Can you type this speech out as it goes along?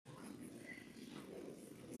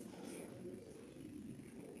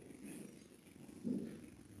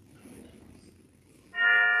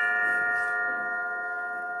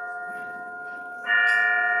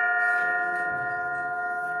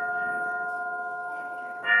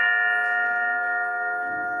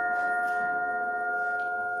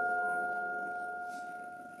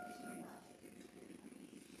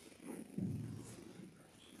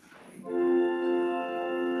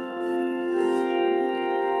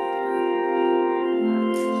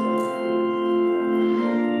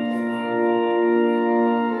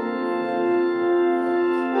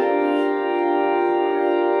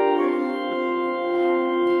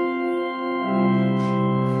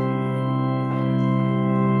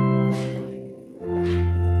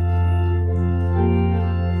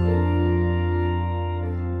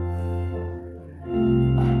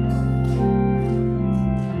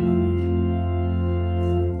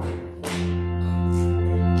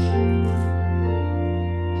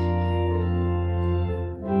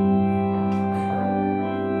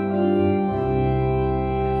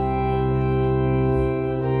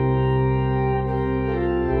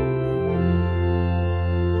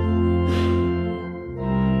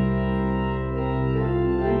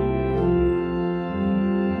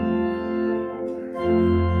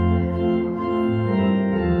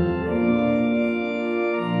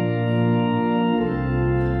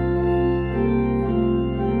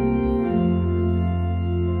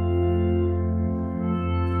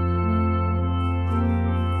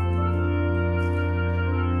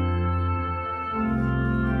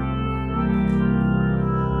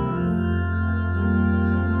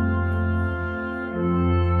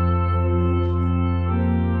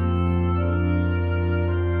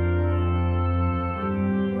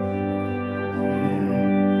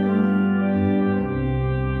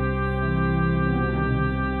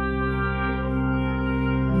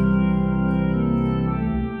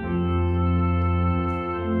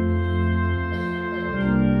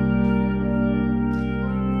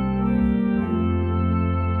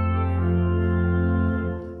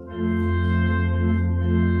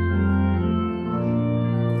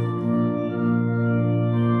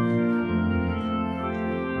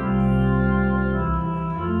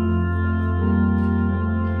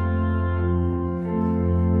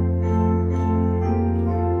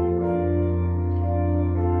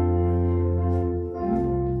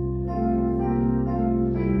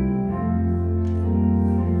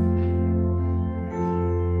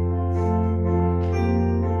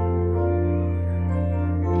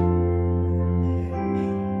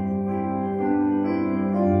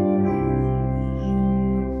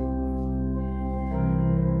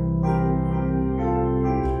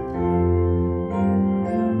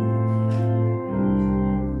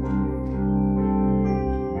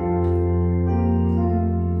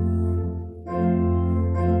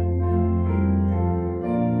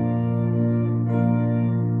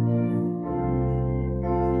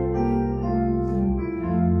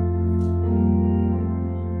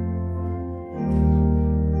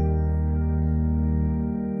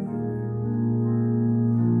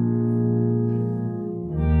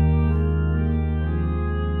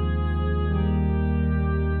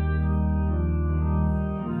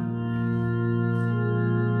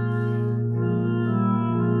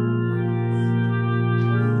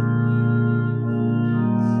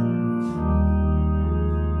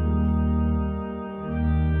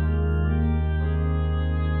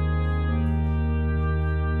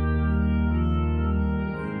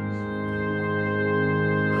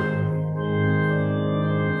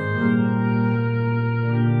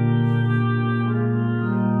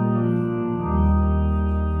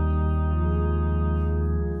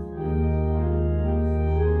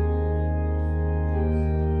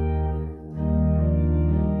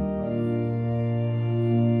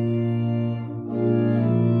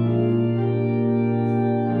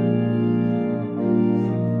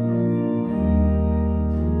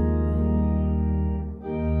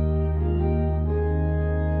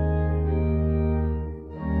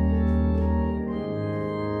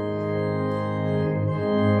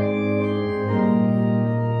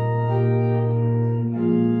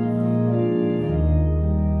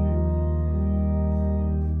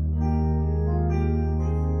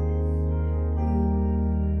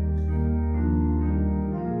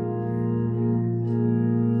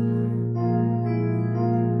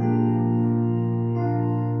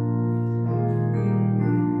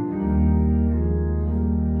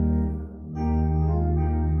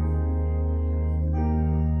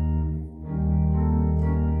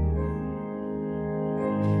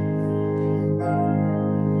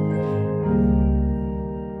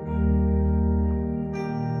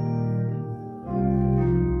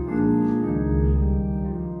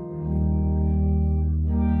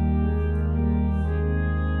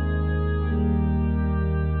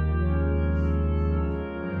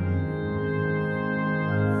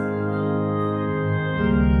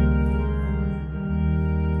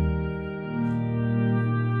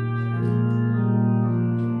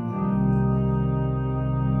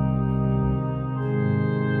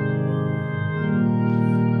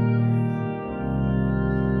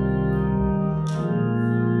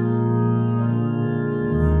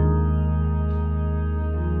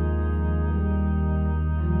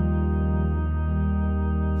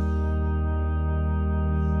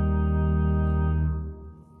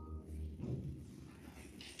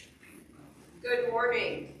Good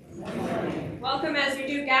morning. Good morning. Welcome as we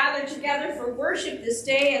do gather together for worship this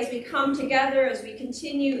day, as we come together, as we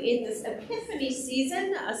continue in this Epiphany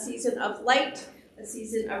season, a season of light, a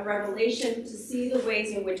season of revelation, to see the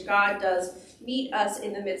ways in which God does meet us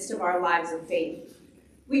in the midst of our lives of faith.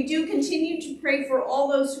 We do continue to pray for all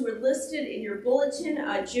those who are listed in your bulletin.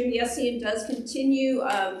 Jim Yessian does continue.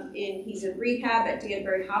 He's in rehab at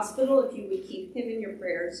Danbury Hospital, if you would keep him in your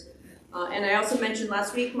prayers. And I also mentioned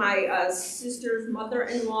last week my sister's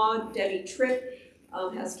mother-in-law, Debbie Tripp,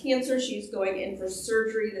 has cancer. She's going in for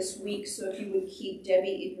surgery this week, so if you would keep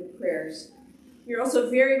Debbie in your prayers. We're also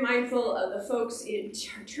very mindful of the folks in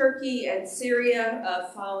Turkey and Syria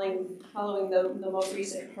following the most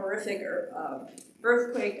recent horrific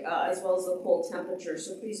earthquake, as well as the cold temperature.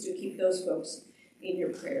 So please do keep those folks in your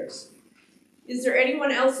prayers. Is there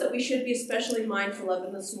anyone else that we should be especially mindful of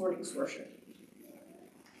in this morning's worship?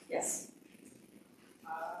 Yes.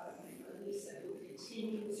 Lisa, who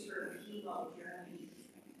continues her chemo journey,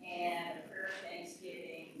 and a prayer of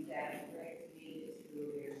thanksgiving that Rick made it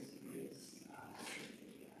through his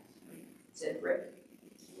Said Rick.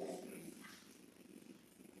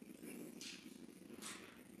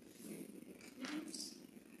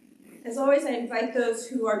 As always, I invite those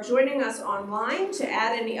who are joining us online to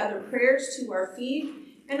add any other prayers to our feed.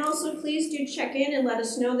 And also, please do check in and let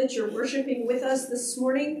us know that you're worshiping with us this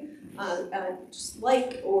morning. Just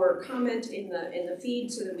like or comment in the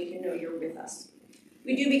feed so that we can know you're with us.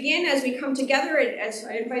 We do begin as we come together, and as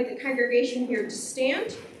I invite the congregation here to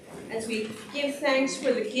stand as we give thanks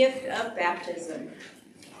for the gift of baptism.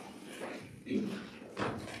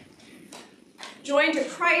 Join to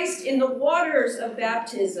Christ in the waters of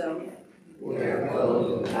baptism. We are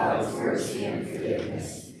clothed with God's mercy and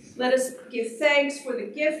forgiveness. Let us give thanks for the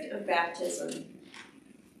gift of baptism.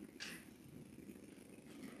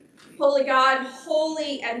 Holy God,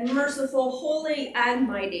 holy and merciful, holy and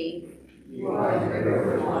mighty. You are the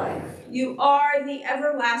river of life. You are the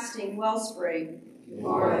everlasting wellspring. You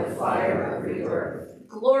are the fire of rebirth.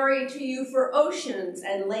 Glory to you for oceans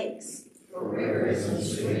and lakes. For rivers and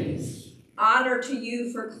streams. Honor to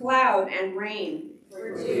you for cloud and rain.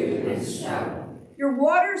 For dew and snow. Your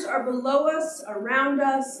waters are below us, around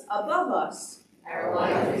us, above us. Our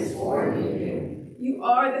life is born in you. You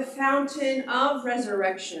are the fountain of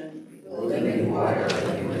resurrection. The living water of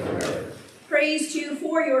the earth. Praise to you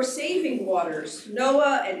for your saving waters.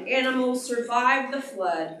 Noah and animals survived the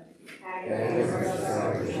flood.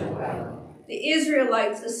 The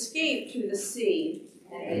Israelites escaped through the sea.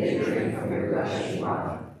 And they drink from your gushing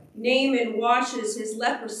rock. Naaman washes his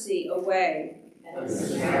leprosy away. And the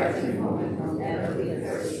Samaritan woman will never be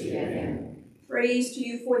thirsty again. Praise to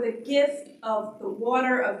you for the gift of the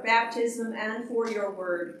water of baptism and for your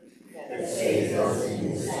word. That saves us in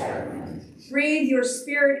his sacrament. Breathe your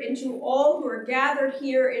spirit into all who are gathered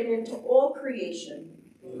here and into all creation.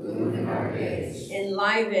 Illumine our days.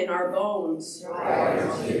 Enliven our bones. Dry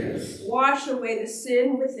our tears. Wash away the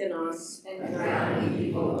sin within us. And drown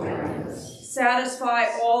evil around us. Satisfy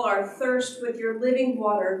all our thirst with your living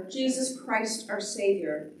water, Jesus Christ our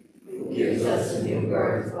Savior. Who gives us a new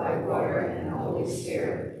birth by water and the Holy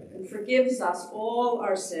Spirit. And forgives us all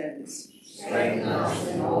our sins. Strengthen us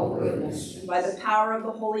in all goodness. And by the power of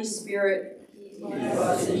the Holy Spirit, Give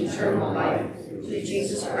us eternal life through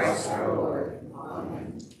Jesus Christ our Lord.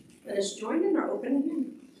 Amen. Let us join in our opening hymn.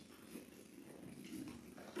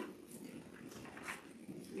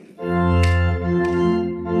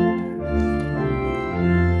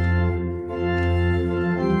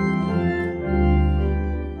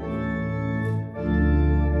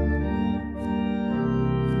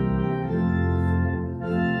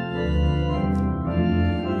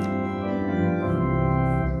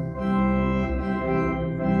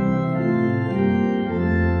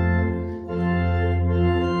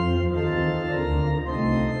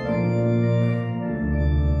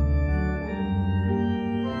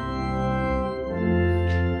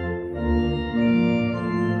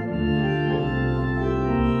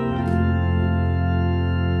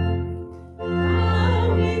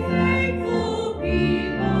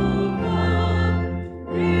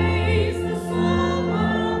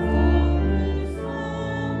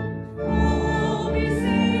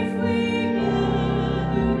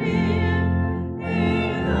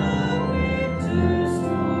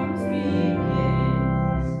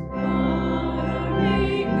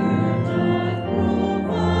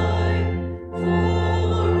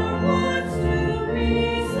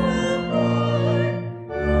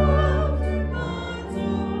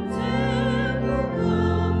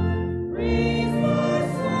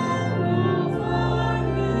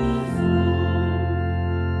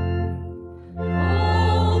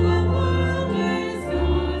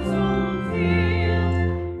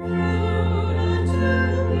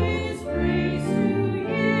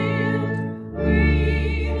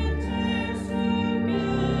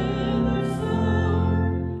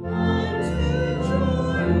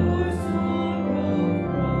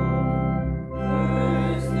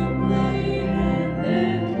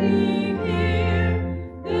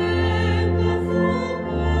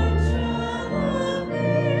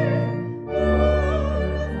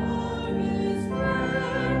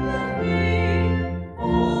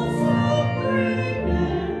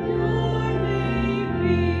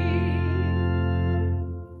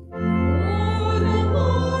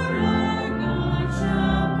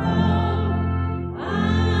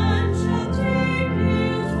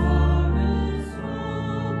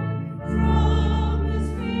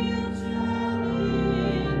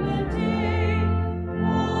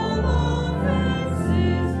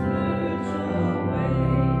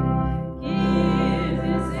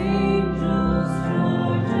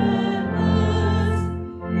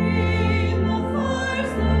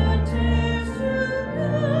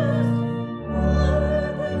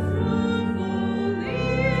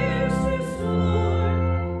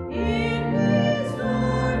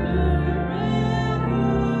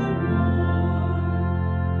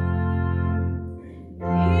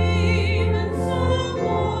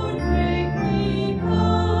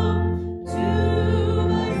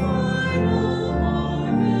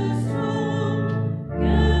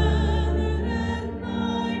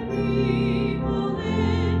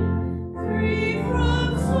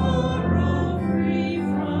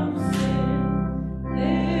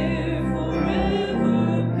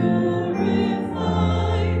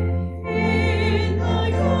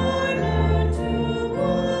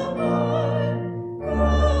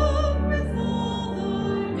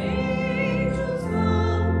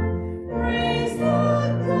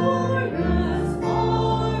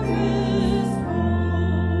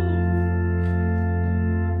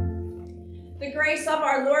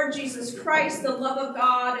 Christ, the love of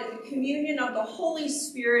God, and the communion of the Holy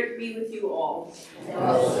Spirit be with you all. And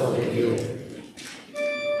also with you.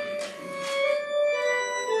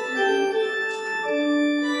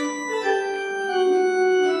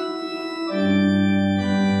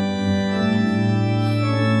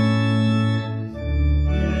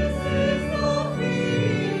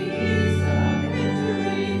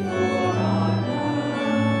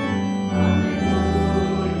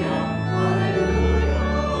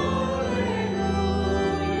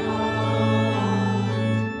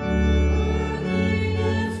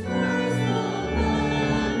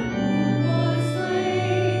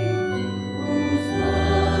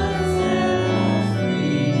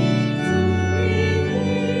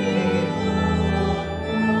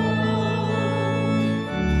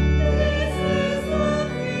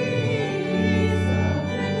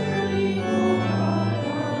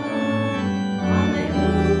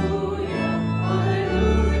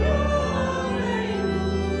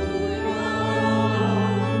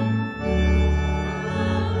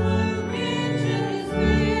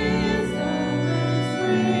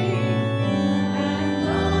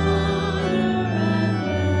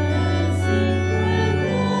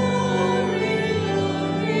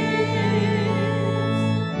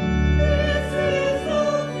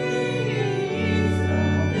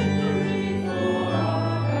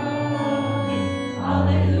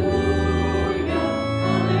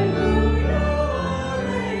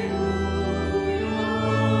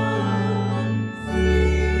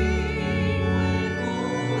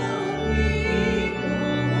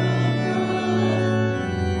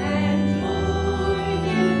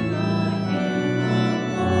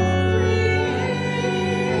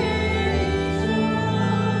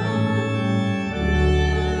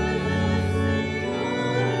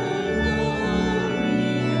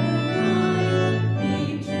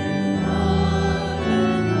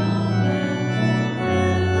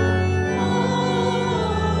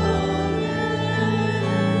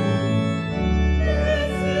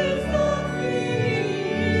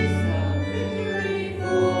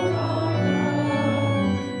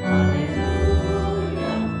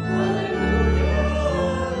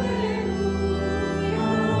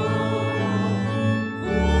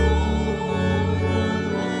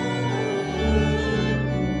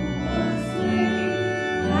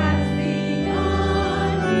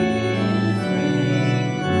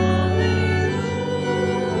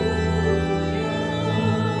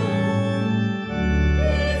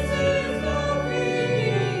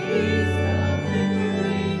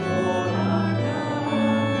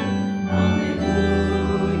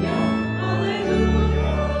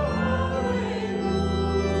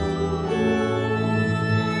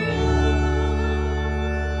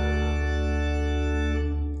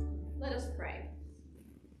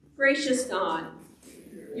 Gracious God,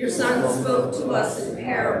 your Son spoke to us in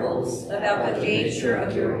parables about the nature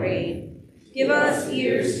of your reign. Give us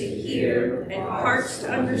ears to hear and hearts to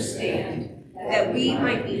understand, that we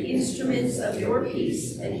might be instruments of your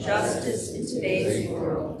peace and justice in today's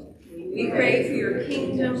world. We pray for your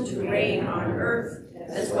kingdom to reign on earth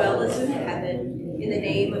as well as in heaven, in the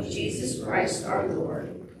name of Jesus Christ our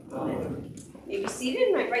Lord. Amen. You may be seated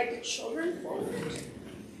and I invite the children forward.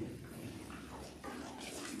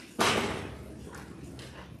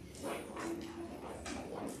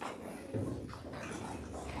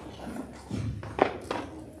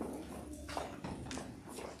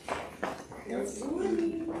 Good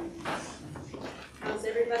morning. How's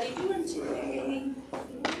everybody doing today?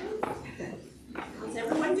 How's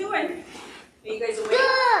everyone doing? Are you guys awake?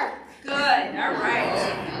 Good. All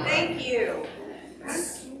right. Thank you.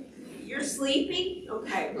 You're sleepy?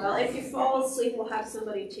 Okay. Well, if you fall asleep, we'll have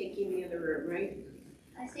somebody take you in the other room, right?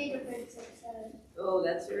 I stayed up until 7. Oh,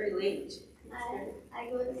 that's very late. I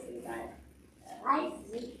go to sleep at I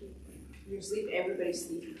sleep. You're sleeping. Everybody's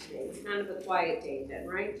sleepy today. It's kind of a quiet day then,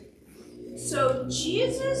 right? So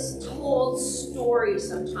Jesus told stories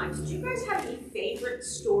sometimes. Do you guys have any favorite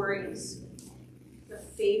stories? A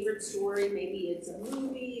favorite story? Maybe it's a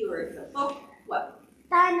movie or it's a book. What?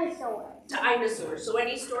 Dinosaur. Dinosaurs. So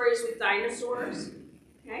any stories with dinosaurs?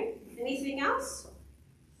 Okay. Anything else?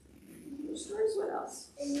 More stories? What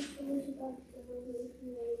else? Any stories about the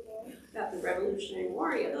Revolutionary War? About the Revolutionary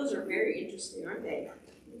War. Yeah, those are very interesting, aren't they?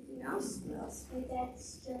 Anything else? What else? My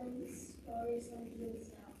dad's telling stories when he was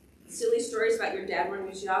young. Silly stories about your dad when he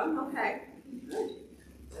was young? Okay. Good.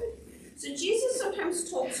 Good. So Jesus sometimes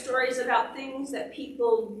told stories about things that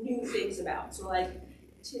people knew things about. So like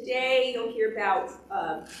today you'll hear about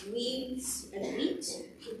weeds and wheat.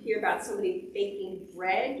 You'll hear about somebody baking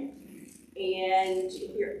bread. And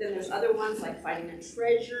then there's other ones like finding a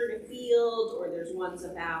treasure in a field, or there's ones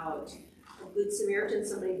about Good Samaritan,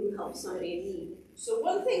 somebody who helps somebody in need. So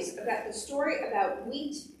one thing about the story about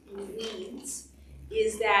wheat and weeds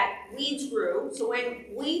is that weeds grew. So when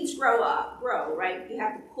weeds grow, right, you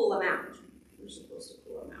have to pull them out. You're supposed to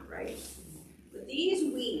pull them out, right? But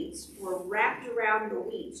these weeds were wrapped around the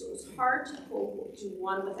wheat, so it was hard to pull to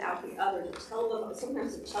one without the other, to tell them,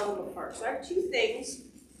 sometimes to tell them apart. So I have two things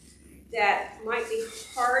that might be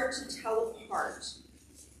hard to tell apart.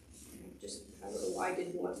 Just, I don't know why I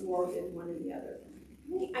did one more than one and the other.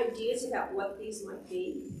 Any ideas about what these might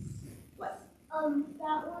be? What?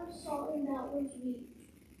 That one's salt and that one's wheat.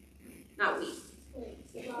 Not wheat.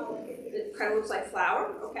 Flour. It kind of looks like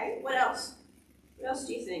flour. Okay. What else? What else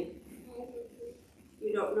do you think?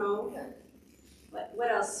 You don't know?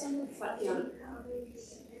 What else? What,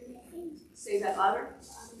 say that louder.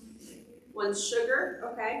 One's sugar.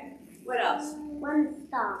 Okay. What else? One's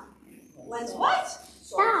star. One's what?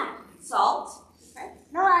 Star. Salt. Okay.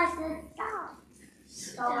 No, I said star.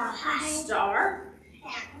 Star.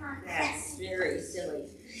 That's very silly.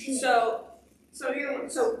 So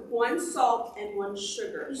one salt and one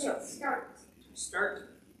sugar. So start.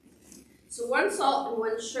 So one salt and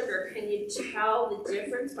one sugar. Can you tell the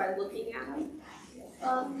difference by looking at them?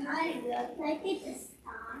 Kind of. Like it's a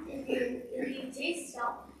star. If you taste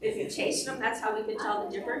salt. If you taste them, that's how we can tell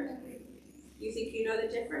the difference. You think you know the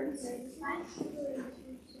difference?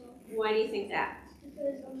 Why do you think that?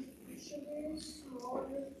 Because sugar is small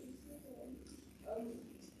and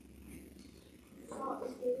salt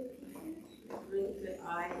is bigger. Really good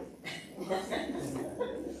eye.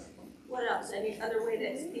 What else? Any other way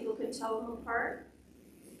that people can tell them apart?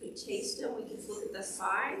 We can taste them. We can look at the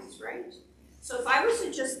size, right? So if I was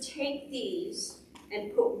to just take these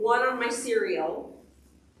and put one on my cereal,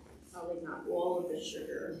 probably not all of the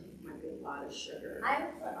sugar. Might be a lot of sugar. I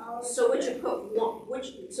would put all of So would you put one?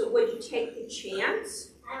 So would you take the chance?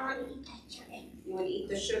 I want to eat that sugar. You want to eat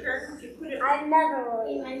the sugar? If you put it, I've never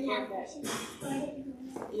really had that.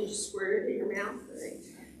 you just squirt it in your mouth. Right?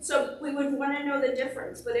 So we would want to know the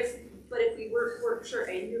difference. But if we weren't sure,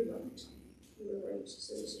 and you're right. You were right.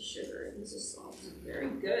 So this is sugar and this is salt. Very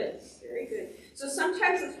good. Very good. So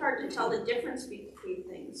sometimes it's hard to tell the difference between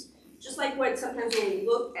things. Just like when sometimes when we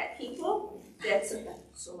look at people, that's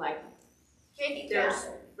so like there's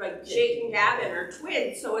like Jake and Gavin are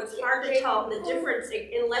twins, so it's hard to tell the difference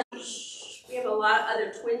unless we have a lot of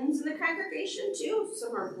other twins in the congregation too.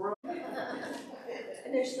 Some are grown.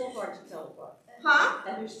 And they're still hard to tell apart. Huh?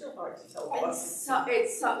 And they're still hard to tell apart. It's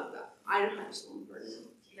I don't have some for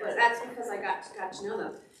now, but that's because I got to know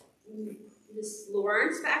them. Miss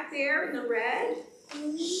Lawrence back there in the red,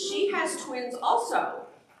 she has twins also,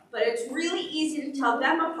 but it's really easy to tell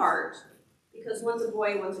them apart because one's a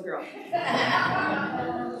boy and one's a girl.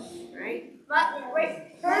 Right? But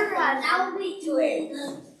wait, that would be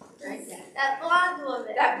twins. Right? That blonde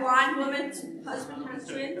woman. That blonde woman's husband has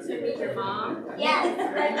twins, and with your mom. Yes,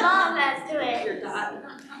 my mom has twins. Your daughter.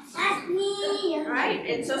 That's me. Right?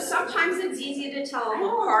 And so sometimes it's easy to tell them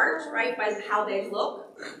apart, right, by how they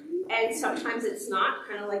look. And sometimes it's not,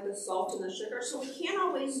 kind of like the salt and the sugar. So we can't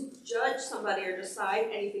always judge somebody or decide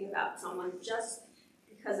anything about someone just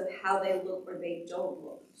because of how they look or they don't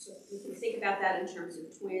look. So we can think about that in terms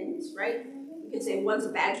of twins, right? You can say one's a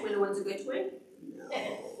bad twin and one's a good twin. No,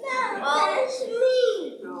 that's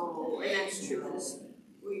me. No, and that's true.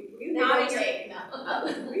 Were you nodding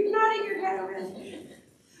your head already?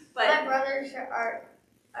 My But brothers are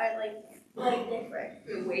like different.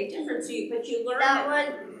 they're way different. So but you learn That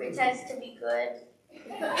one pretends to be good,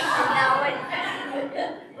 and that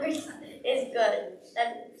one is good.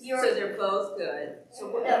 And so they're both good. So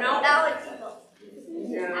no, no, that one's evil.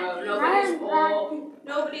 no,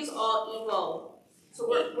 nobody's all evil. So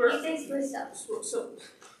we're He thinks we're stuff. so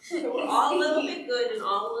we're all a little bit good and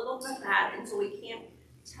all a little bit bad, and so we can't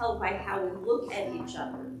tell by how we look at each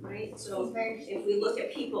other, right? So if we look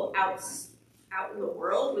at people out in the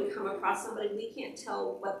world, we come across somebody, we can't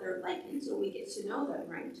tell what they're like until we get to know them,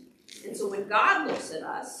 right? And so when God looks at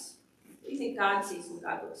us, what do you think God sees when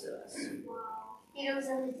God looks at us? He knows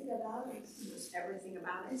everything about us. He knows everything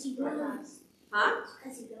about Because us. he built us. Huh?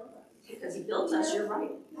 Because he built us. Because he built us, you're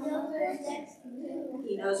right. He knows our next move.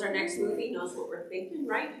 He knows our next move, he knows what we're thinking,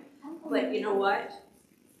 right? But you know what?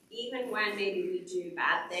 Even when maybe we do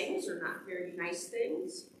bad things or not very nice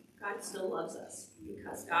things, God still loves us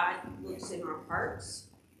because God looks in our hearts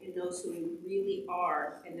and knows who we really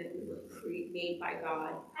are and that we were made by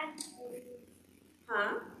God.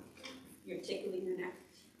 Huh? You're tickling your neck.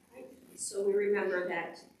 Right? So we remember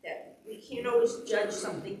that we can't always judge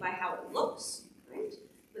something by how it looks, right?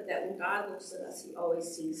 But that when God looks at us, he always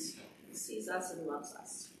sees us and loves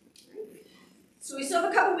us. Right? So we still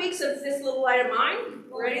have a couple weeks of this little light of mine.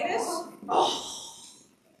 Ready this? Oh,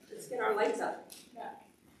 let's get our lights up. This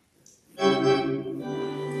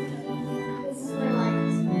is my light.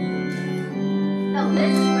 No,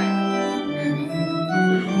 this is my light.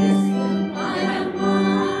 This little light of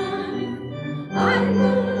mine, I'm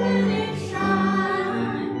gonna let it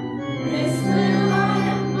shine. This little light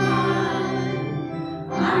of mine,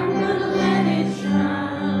 I'm gonna let it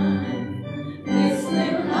shine. This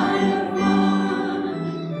little light of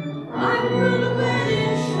mine, I'm gonna let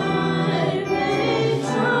it shine. Let it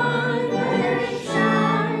shine, let it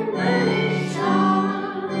shine, let it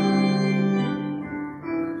shine.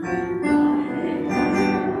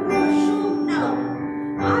 No,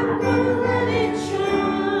 I'm gonna let it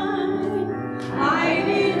shine. Hide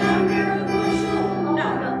it under a bushel. No,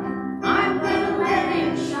 I'm gonna let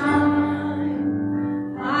it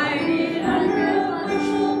shine. Hide it under a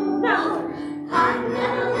bushel. No, I'm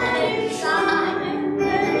gonna let it shine.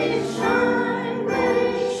 Let it shine, let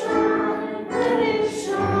it shine, let it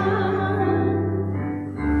shine.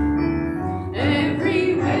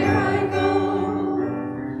 Everywhere I go,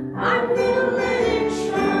 I'm gonna let it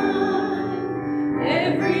shine.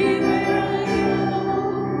 Everywhere I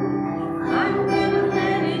go, I'm gonna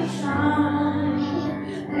let it shine.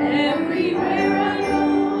 Everywhere I go,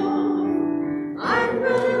 I'm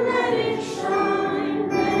gonna let it shine.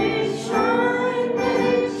 Let it shine, let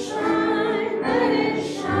it shine, let it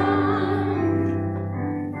shine.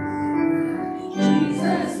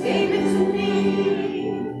 Jesus gave it to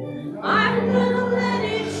me. I'm gonna let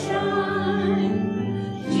it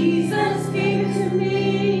shine. Jesus gave it to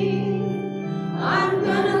me. I'm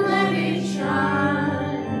gonna let it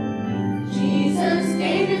shine. Jesus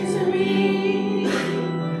gave it to me.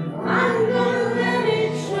 I'm gonna let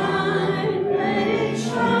it shine. Let it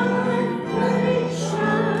shine. Let it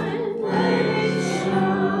shine. Let it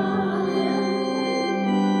shine.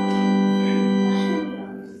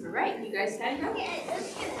 All right, you guys stand up.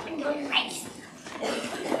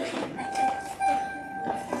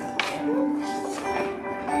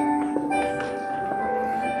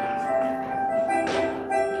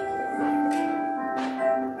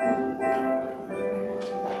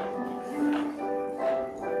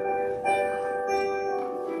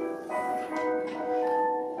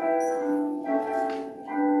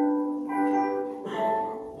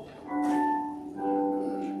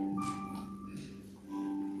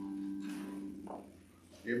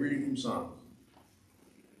 A reading from Psalms.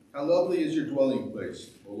 How lovely is your dwelling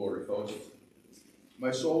place, O Lord of hosts.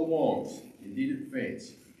 My soul longs, indeed it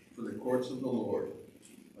faints, for the courts of the Lord.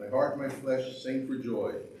 My heart and my flesh sing for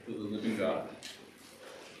joy to the living God.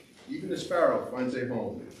 Even the sparrow finds a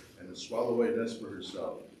home, and the swallow a nest for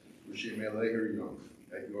herself, where she may lay her young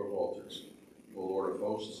at your altars, O Lord of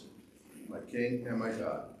hosts, my King and my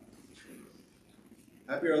God.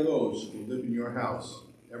 Happy are those who live in your house,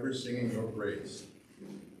 ever singing your praise.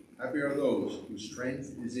 Happy are those whose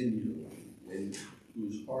strength is in you, and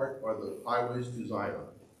whose heart are the highways to Zion.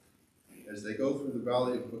 As they go through the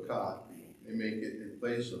valley of Baca, they make it a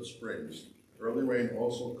place of springs. Early rain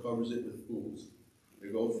also covers it with pools. They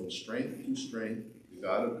go from strength to strength. The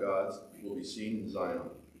God of gods will be seen in Zion.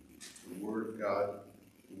 The word of God,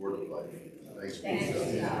 the word of life. Thanks be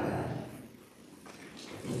to God.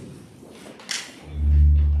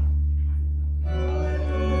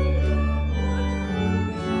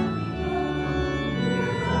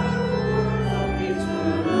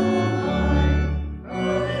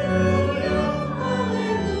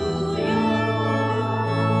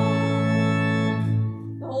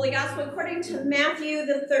 To Matthew,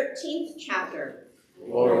 the 13th chapter.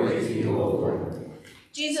 Glory to you, O Lord.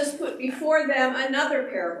 Jesus put before them another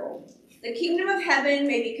parable. The kingdom of heaven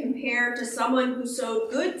may be compared to someone who sowed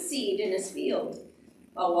good seed in his field.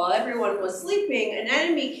 But while everyone was sleeping, an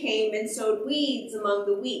enemy came and sowed weeds among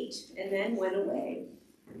the wheat, and then went away.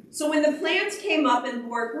 So when the plants came up and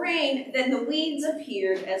bore grain, then the weeds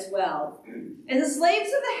appeared as well. And the slaves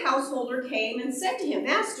of the householder came and said to him,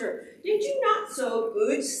 Master, did you not sow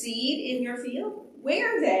good seed in your field?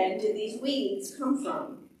 Where then did these weeds come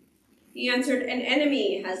from? He answered, An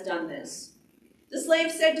enemy has done this. The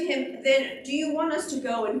slave said to him, Then do you want us to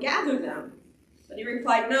go and gather them? But he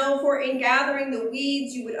replied, No, for in gathering the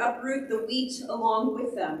weeds you would uproot the wheat along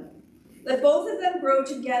with them. Let both of them grow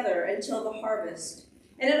together until the harvest.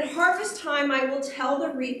 And at harvest time I will tell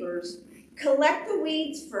the reapers, Collect the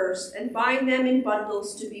weeds first and bind them in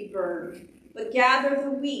bundles to be burned, but gather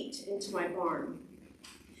the wheat into my barn.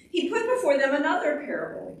 He put before them another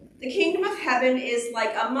parable. The kingdom of heaven is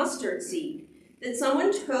like a mustard seed that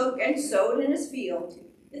someone took and sowed in his field.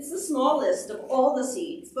 It's the smallest of all the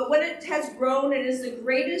seeds, but when it has grown, it is the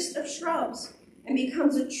greatest of shrubs and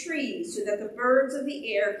becomes a tree so that the birds of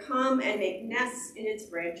the air come and make nests in its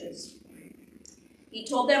branches. He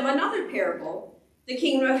told them another parable. The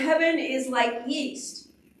kingdom of heaven is like yeast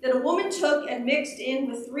that a woman took and mixed in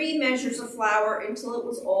with 3 measures of flour until it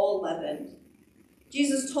was all leavened.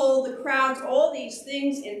 Jesus told the crowds all these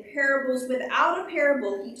things in parables. Without a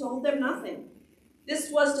parable, he told them nothing. This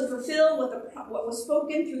was to fulfill what was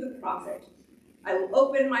spoken through the prophet. I will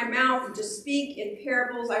open my mouth to speak in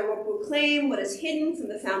parables. I will proclaim what is hidden from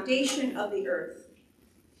the foundation of the earth.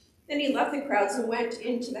 Then he left the crowds and went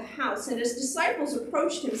into the house, and his disciples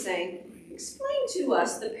approached him, saying, "Explain to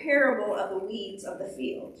us the parable of the weeds of the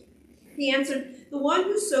field." He answered, "The one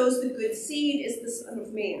who sows the good seed is the Son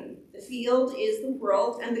of Man. The field is the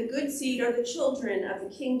world, and the good seed are the children of the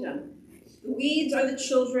kingdom. The weeds are the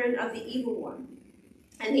children of the evil one,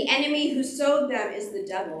 and the enemy who sowed them is the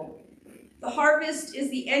devil. The harvest is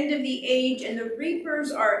the end of the age, and the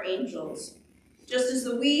reapers are angels. Just as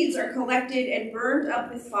the weeds are collected and burned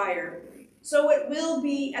up with fire, so it will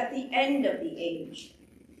be at the end of the age.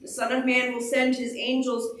 The Son of Man will send his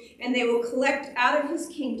angels, and they will collect out of his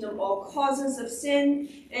kingdom all causes of sin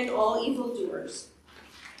and all evildoers.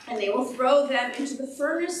 And they will throw them into the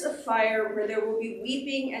furnace of fire, where there will be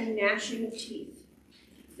weeping and gnashing of teeth.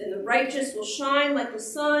 Then the righteous will shine like the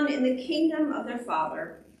sun in the kingdom of their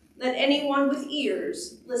Father. Let anyone with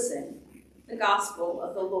ears listen. The gospel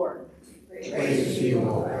of the Lord." Praise to you,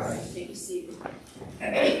 O Christ. Take a seat.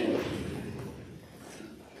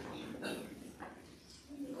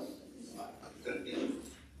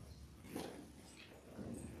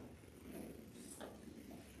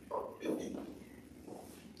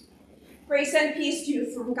 Grace and peace to you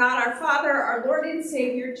from God our Father, our Lord and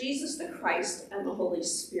Savior, Jesus the Christ, and the Holy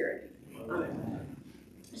Spirit. Amen.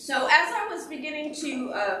 So as I was beginning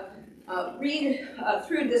to read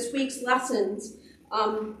through this week's lessons,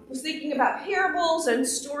 was thinking about parables and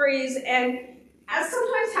stories, and as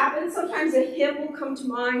sometimes happens, sometimes a hymn will come to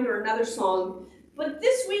mind or another song, but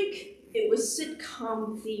this week it was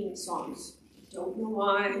sitcom theme songs. Don't know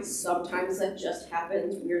why, sometimes that just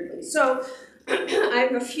happens weirdly. So I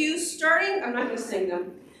have a few starting, I'm not going to sing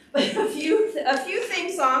them, but a few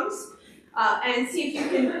theme songs, and see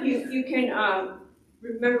if you can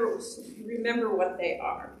remember what they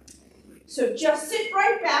are. So just sit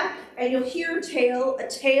right back, and you'll hear a tale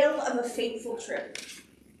of a fateful trip.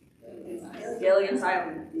 Gilligan's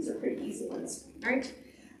Island. These are pretty easy ones, all right?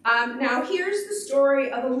 Now here's the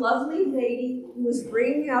story of a lovely lady who was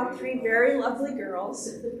bringing up 3 very lovely girls.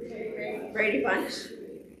 Brady Bunch.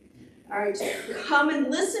 All right, come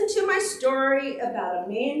and listen to my story about a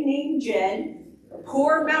man named Jed, a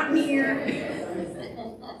poor mountaineer.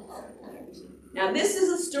 Now this is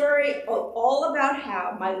a story all about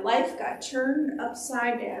how my life got turned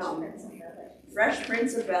upside down. Fresh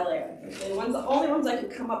Prince of Bel-Air. The only ones I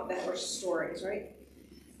could come up with that were stories, right?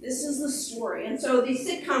 This is the story. And so these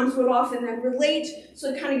sitcoms would often then relate,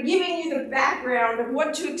 so kind of giving you the background of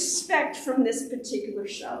what to expect from this particular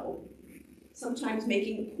show. Sometimes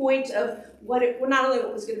making the point of not only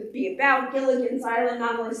what was going to be about Gilligan's Island,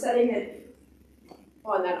 not only setting it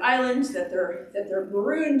on that island, that they're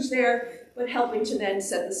marooned there, but helping to then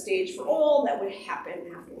set the stage for all that would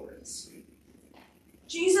happen afterwards.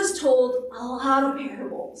 Jesus told a lot of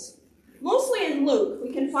parables, mostly in Luke.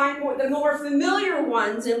 We can find the more familiar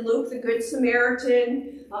ones in Luke, the Good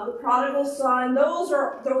Samaritan, the prodigal son. Those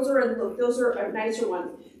are in Luke. Those are nicer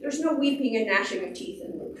ones. There's no weeping and gnashing of teeth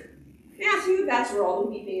in Luke. Matthew, that's where all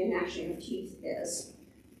the weeping and gnashing of teeth is.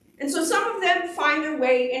 And so some of them find their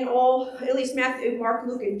way in at least Matthew, Mark,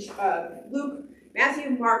 Luke, and Luke.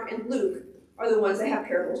 Matthew, Mark, and Luke are the ones that have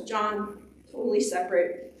parables. John, totally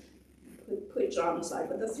separate. Put John aside,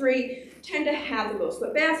 but the 3 tend to have the most.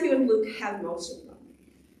 But Matthew and Luke have most of them.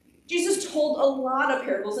 Jesus told a lot of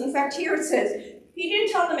parables. In fact, here it says, he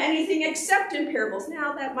didn't tell them anything except in parables.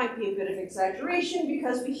 Now, that might be a bit of exaggeration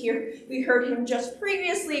because we heard him just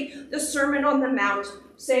previously, the Sermon on the Mount,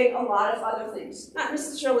 saying a lot of other things. Not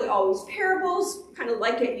necessarily always parables, kind of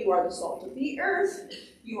like it, you are the salt of the earth,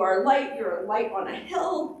 you're a light on a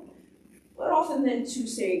hill, but often then 2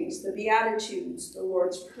 sayings, the Beatitudes, the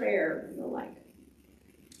Lord's Prayer, and the like.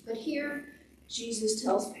 But here, Jesus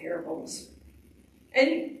tells parables.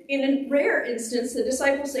 And in a rare instance, the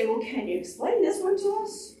disciples say, well, can you explain this one to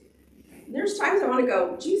us? And there's times I want to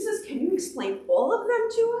go, Jesus, can you explain all of them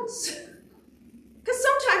to us? Because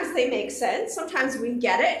sometimes they make sense, sometimes we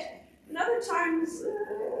get it, and other times,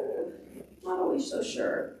 not always so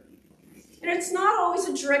sure. And it's not always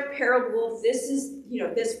a direct parable of this is,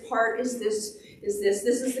 this part is this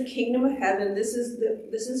is the kingdom of heaven, this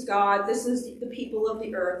is God, this is the people of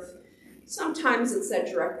the earth. Sometimes it's that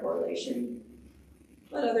direct correlation.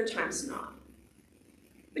 but other times not.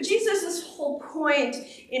 But Jesus' whole point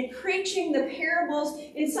in preaching the parables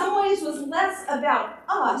in some ways was less about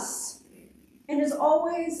us and is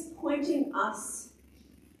always pointing us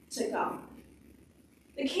to God.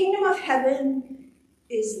 The kingdom of heaven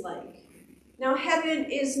is like. Now, heaven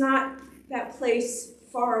is not that place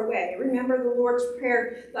far away. Remember the Lord's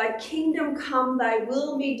Prayer, thy kingdom come, thy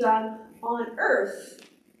will be done on earth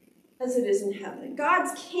as it is in heaven.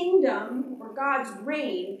 God's kingdom or God's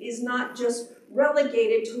reign is not just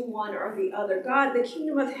relegated to one or the other. The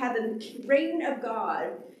kingdom of heaven, the reign of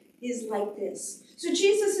God is like this. So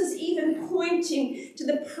Jesus is even pointing to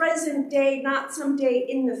the present day, not someday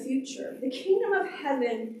in the future. The kingdom of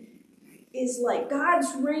heaven is like,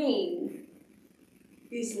 God's reign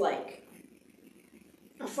is like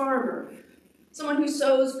a farmer, someone who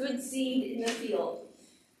sows good seed in the field.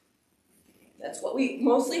 That's what we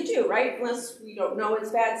mostly do, right? Unless we don't know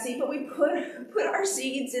it's bad seed, but we put our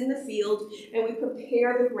seeds in the field and we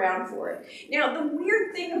prepare the ground for it. Now, the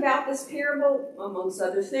weird thing about this parable, amongst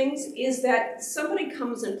other things, is that somebody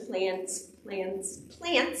comes and plants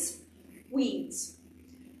weeds.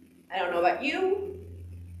 I don't know about you.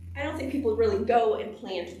 I don't think people really go and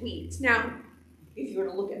plant weeds. Now, if you were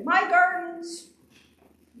to look at my gardens,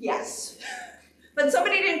 yes. But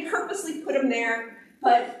somebody didn't purposely put them there,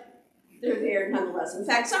 but they're there nonetheless. In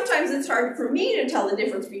fact, sometimes it's hard for me to tell the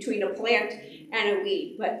difference between a plant and a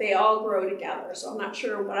weed, but they all grow together. So I'm not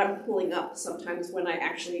sure what I'm pulling up sometimes when I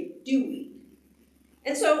actually do weed.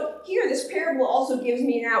 And so here, this parable also gives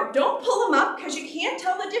me an out. Don't pull them up because you can't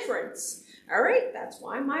tell the difference. All right, that's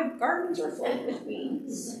why my gardens are full with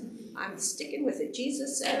weeds. I'm sticking with it.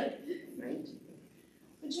 Jesus said, right?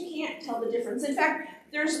 But you can't tell the difference. In fact,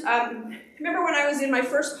 there's, remember when I was in my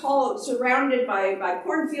first call, surrounded by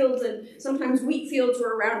cornfields and sometimes wheat fields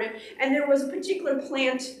were around it, and there was a particular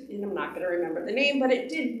plant, and I'm not going to remember the name, but it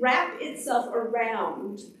did wrap itself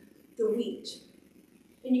around the wheat.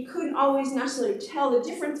 And you couldn't always necessarily tell the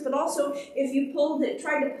difference, but also if you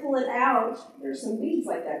tried to pull it out, there's some weeds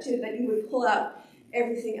like that too, that you would pull out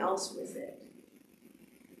everything else with it.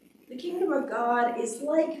 The kingdom of God is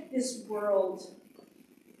like this world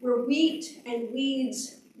where wheat and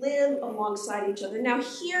weeds live alongside each other. Now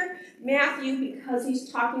here, Matthew, because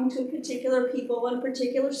he's talking to particular people in a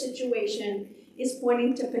particular situation, is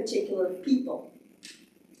pointing to particular people.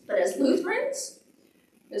 But as Lutherans,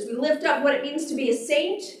 as we lift up what it means to be a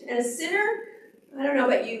saint and a sinner, I don't know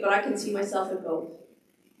about you, but I can see myself in both.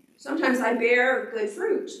 Sometimes I bear good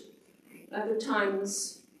fruit. Other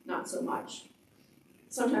times, not so much.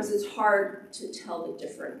 Sometimes it's hard to tell the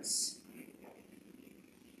difference.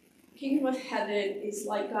 Kingdom of heaven is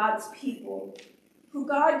like God's people, who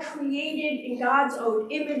God created in God's own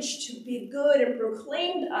image to be good and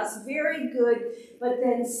proclaimed us very good, but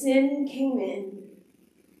then sin came in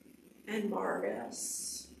and marred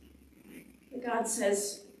us. And God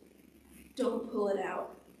says, don't pull it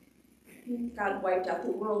out. God wiped out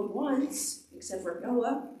the world once, except for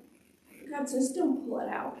Noah. God says, don't pull it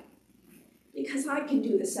out, because I can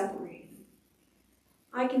do the separating.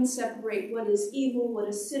 I can separate what is evil, what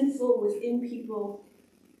is sinful within people,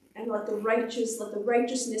 and let the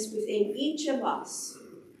righteousness within each of us,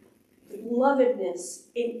 the belovedness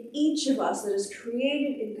in each of us that is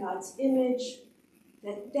created in God's image,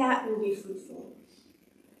 that will be fruitful.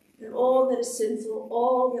 And all that is sinful,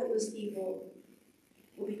 all that was evil,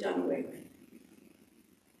 will be done away with.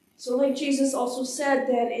 So like Jesus also said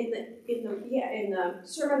that in the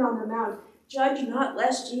Sermon on the Mount, judge not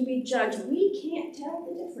lest ye be judged. We can't tell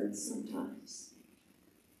the difference sometimes.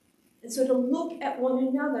 And so to look at one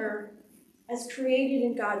another as created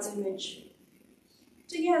in God's image.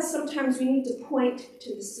 So yes, sometimes we need to point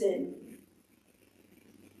to the sin,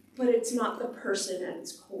 but it's not the person at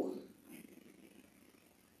its core.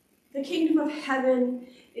 The kingdom of heaven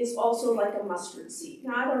is also like a mustard seed.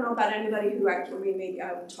 Now, I don't know about anybody who actually maybe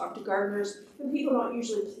talk to gardeners, but people don't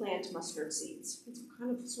usually plant mustard seeds. It's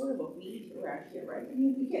kind of sort of a weed around here, right? I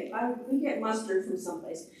mean, we get mustard from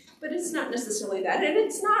someplace, but it's not necessarily that. And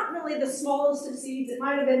it's not really the smallest of seeds. It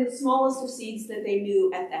might have been the smallest of seeds that they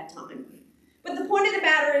knew at that time. But the point of the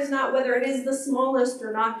matter is not whether it is the smallest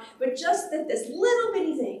or not, but just that this little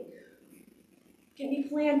bitty thing can be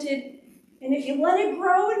planted, and if you let it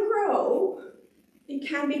grow and grow, it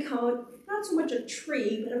can become not so much a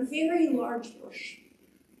tree, but a very large bush.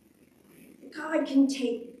 God can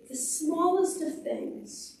take the smallest of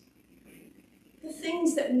things, the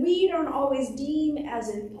things that we don't always deem as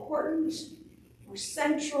important or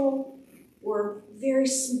central or very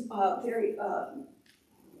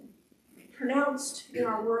pronounced in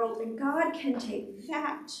our world, and God can take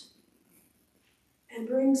that and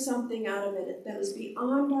bring something out of it that is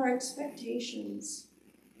beyond our expectations,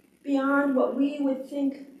 beyond what we would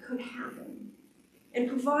think could happen, and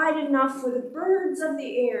provide enough for the birds of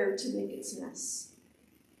the air to make its nest.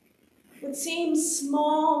 What seems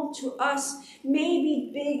small to us may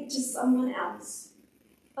be big to someone else.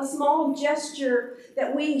 A small gesture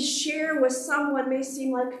that we share with someone may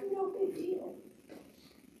seem like no big deal.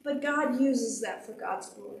 But God uses that for God's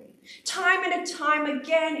glory. Time and time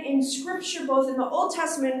again in Scripture, both in the Old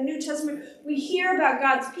Testament and New Testament, we hear about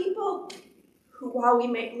God's people who, while we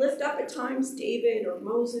may lift up at times David or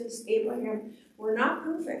Moses, Abraham, were not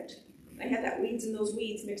perfect. They had that weeds and those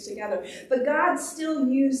weeds mixed together. But God still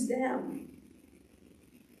used them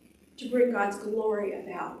to bring God's glory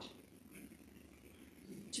about,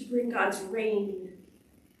 to bring God's reign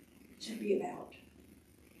to be about.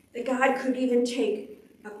 That God could even take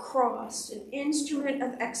a cross, an instrument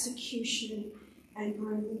of execution, and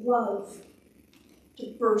bring love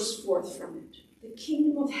to burst forth from it. The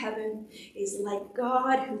kingdom of heaven is like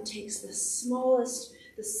God who takes the smallest,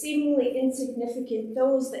 the seemingly insignificant,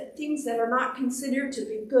 things that are not considered to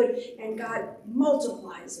be good, and God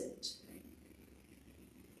multiplies it.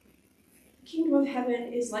 The kingdom of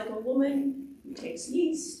heaven is like a woman who takes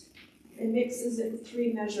yeast and mixes it with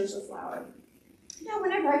 3 measures of flour. Now,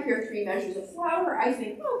 whenever I hear 3 measures of flour, I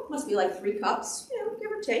think, oh, it must be like 3 cups,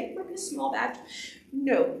 give or take, maybe a small batch.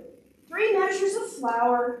 No. 3 measures of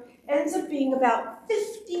flour ends up being about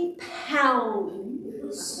 50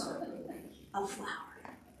 pounds of flour.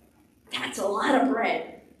 That's a lot of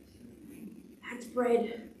bread. That's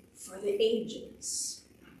bread for the ages.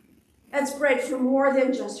 That's bread for more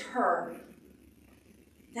than just her.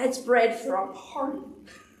 That's bread for a party.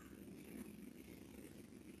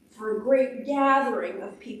 For a great gathering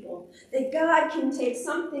of people. That God can take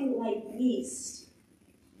something like yeast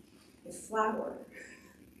with flour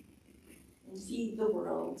and feed the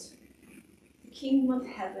world. The kingdom of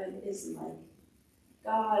heaven is like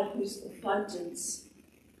God whose abundance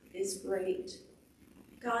is great.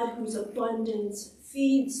 God whose abundance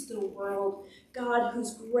feeds the world. God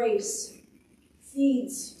whose grace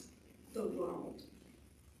feeds the world.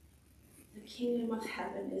 The kingdom of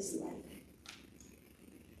heaven is like.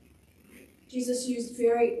 Jesus used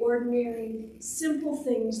very ordinary, simple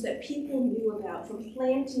things that people knew about, from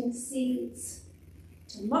planting seeds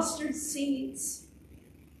to mustard seeds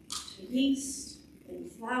to yeast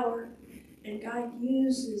and flour. And God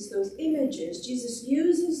uses those images, Jesus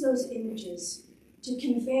uses those images to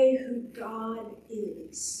convey who God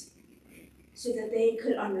is so that they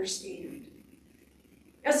could understand.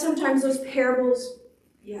 Now, sometimes those parables,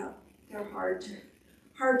 they're hard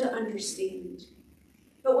to understand.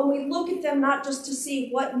 But when we look at them, not just to see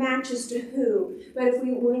what matches to who, but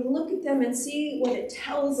when we look at them and see what it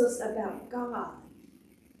tells us about God,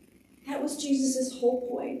 that was Jesus' whole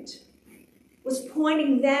point, was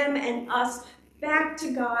pointing them and us back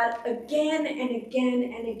to God again and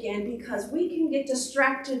again and again, because we can get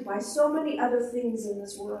distracted by so many other things in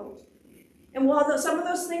this world. And while some of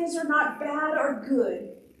those things are not bad or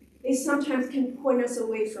good, they sometimes can point us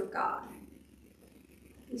away from God.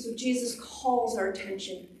 And so Jesus calls our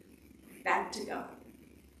attention back to God.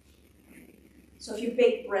 So if you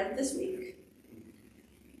bake bread this week,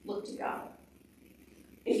 look to God.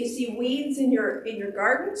 If you see weeds in your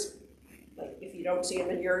gardens, like if you don't see them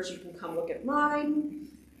in yours, you can come look at mine.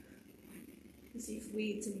 You see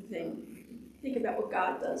weeds and things. Think about what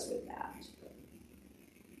God does with that.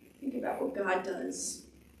 Think about what God does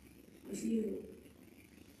with you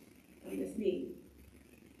and with me.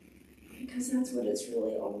 Because that's what it's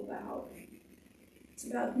really all about. It's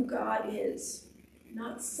about who God is,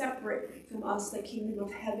 not separate from us, the kingdom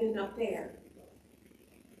of heaven up there,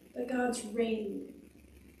 but God's reign,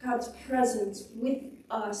 God's presence with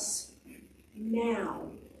us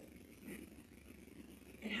now,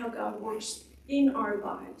 and how God works in our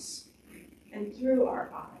lives and through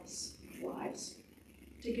our lives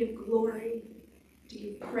to give glory, to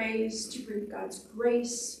give praise, to bring God's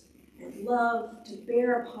grace and love to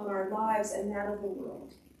bear upon our lives and that of the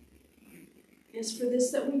world. It is for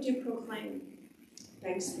this that we do proclaim,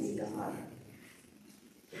 thanks be to God.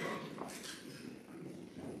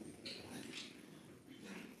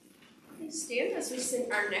 Please stand as we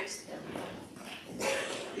sing our next hymn.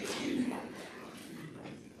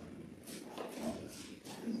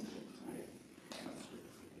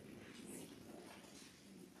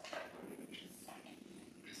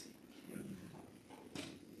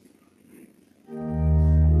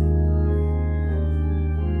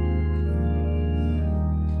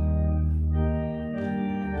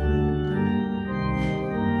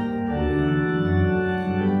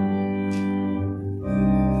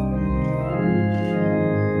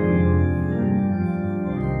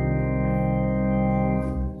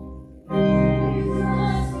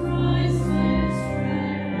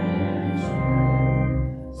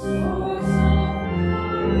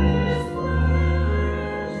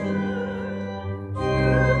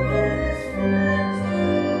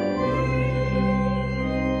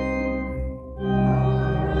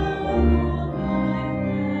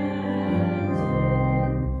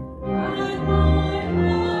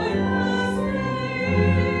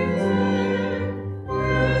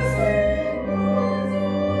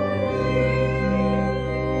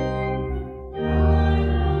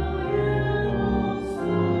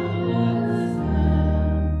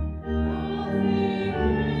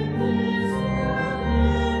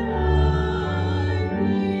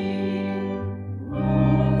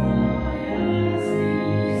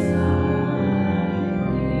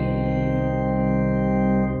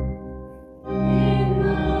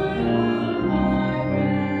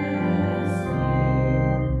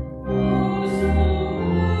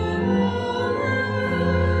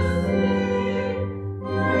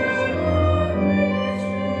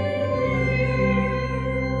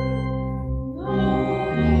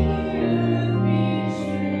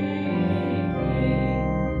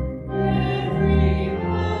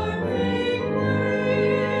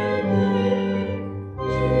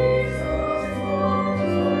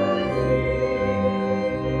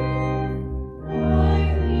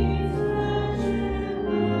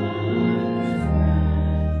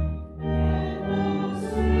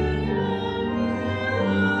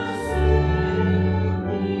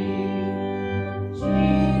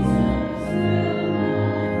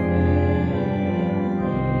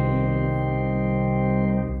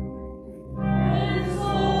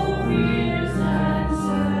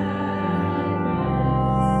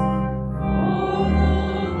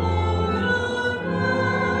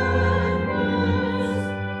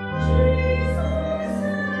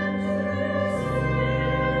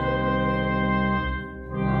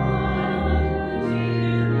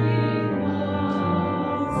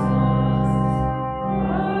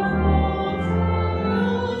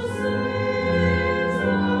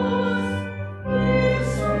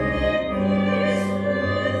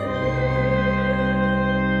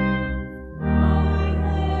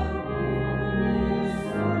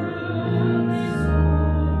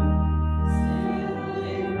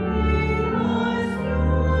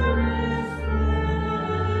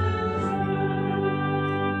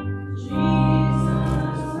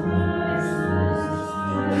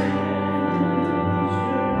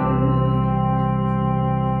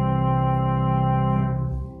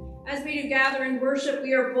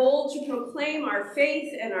 we are bold to proclaim our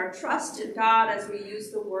faith and our trust in God as we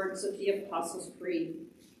use the words of the Apostles' Creed.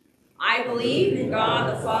 I believe in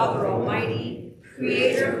God the Father Almighty,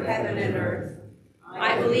 creator of heaven and earth.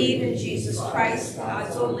 I believe in Jesus Christ,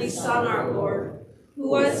 God's only Son, our Lord, who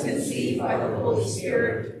was conceived by the Holy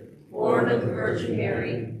Spirit, born of the Virgin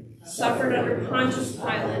Mary, suffered under Pontius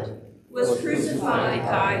Pilate, was crucified,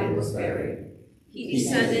 died, and was buried. He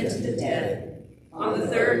descended to the dead. On the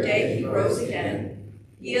third day he rose again.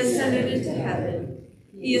 He ascended into heaven.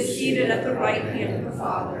 He is seated at the right hand of the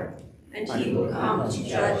Father, and he will come to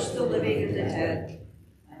judge the living and the dead.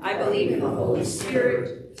 I believe in the Holy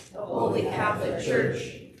Spirit, the Holy Catholic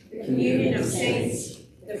Church, the communion of saints,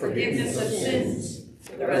 the forgiveness of sins,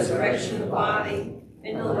 the resurrection of the body,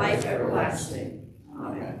 and the life everlasting.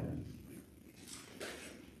 Amen.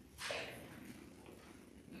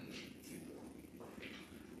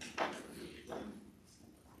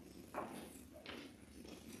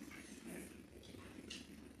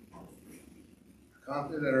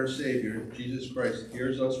 Confident that our Savior, Jesus Christ,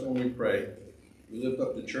 hears us when we pray, we lift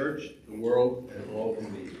up the church, the world, and all who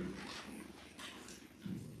need.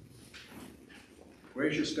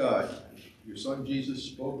 Gracious God, your Son Jesus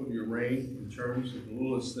spoke of your reign in terms of the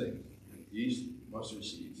littlest thing, yeast, mustard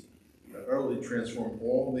seeds, that utterly transform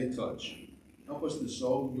all they touch. Help us to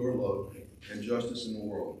sow your love and justice in the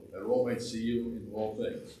world, that all might see you in all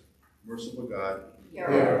things. Merciful God, hear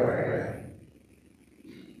our prayer.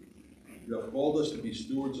 You have called us to be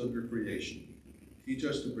stewards of your creation. Teach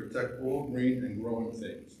us to protect all green and growing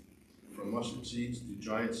things, from mustard seeds to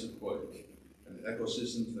giant sequoias, and the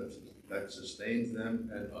ecosystems that sustains them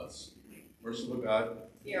and us. Merciful God,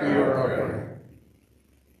 hear our prayer.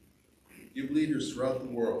 Give leaders throughout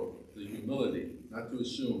the world the humility not to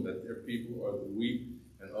assume that their people are the wheat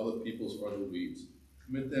and other peoples are the weeds.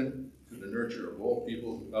 Commit them to the nurture of all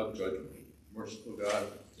people without judgment. Merciful God,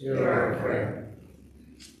 hear our prayer.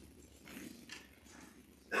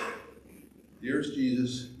 Dearest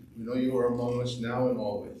Jesus, we know you are among us now and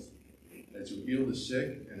always. As you heal the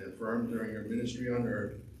sick and infirm during your ministry on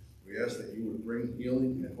earth, we ask that you would bring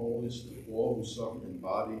healing and wholeness to all who suffer in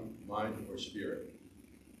body, mind, or spirit.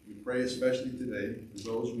 We pray especially today for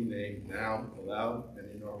those we name now, aloud,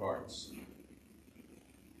 and in our hearts.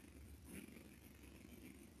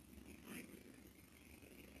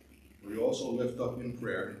 We also lift up in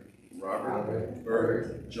prayer Robert,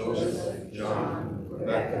 Bert, Joseph, John,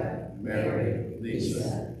 Rebecca, Mary,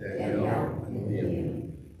 Lisa, Danielle, and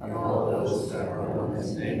Liam, and all those that are on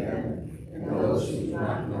this name, and those who do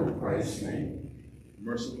not know Christ's name.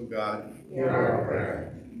 Merciful God, hear our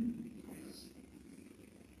prayer.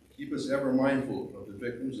 Keep us ever mindful of the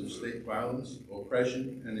victims of state violence,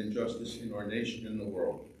 oppression, and injustice in our nation and the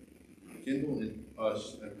world. Kindle in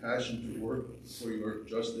us a passion to work for your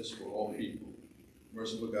justice for all people.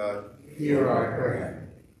 Merciful God, hear our prayer.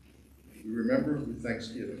 We remember with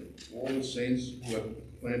thanksgiving all the saints who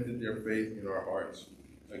have planted their faith in our hearts,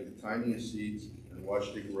 like the tiniest seeds, and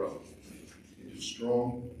watched it grow into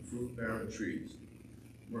strong, fruit-bearing trees.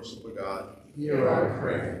 Merciful God, hear our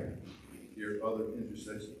prayer. Hear other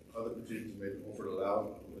petitions may be offered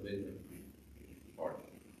aloud within your heart.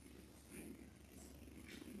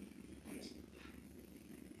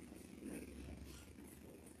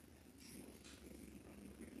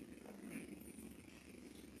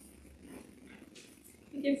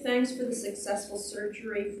 We give thanks for the successful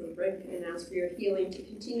surgery for Rick and ask for your healing to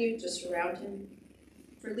continue to surround him.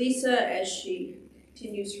 For Lisa as she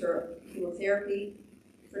continues her chemotherapy.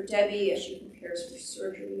 For Debbie as she prepares for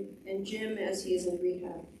surgery. And Jim as he is in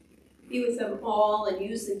rehab. Be with them all and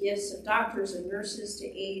use the gifts of doctors and nurses to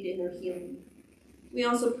aid in their healing. We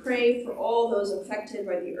also pray for all those affected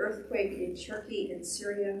by the earthquake in Turkey and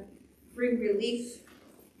Syria. Bring relief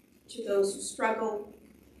to those who struggle.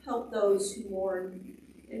 Help those who mourn.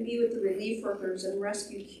 And be with the relief workers and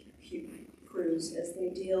rescue crews as they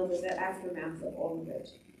deal with the aftermath of all of it.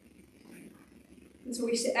 And so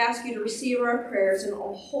we ask you to receive our prayers and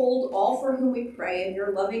hold all for whom we pray in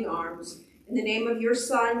your loving arms. In the name of your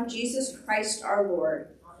Son, Jesus Christ our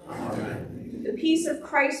Lord. Amen. The peace of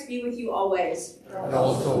Christ be with you always. And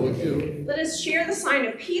also with you. Let us share the sign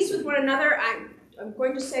of peace with one another. I'm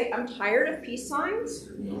going to say I'm tired of peace signs.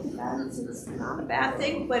 It's not a bad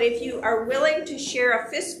thing, but if you are willing to share a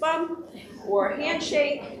fist bump or a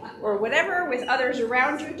handshake or whatever with others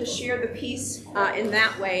around you, to share the peace in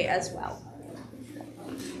that way as well.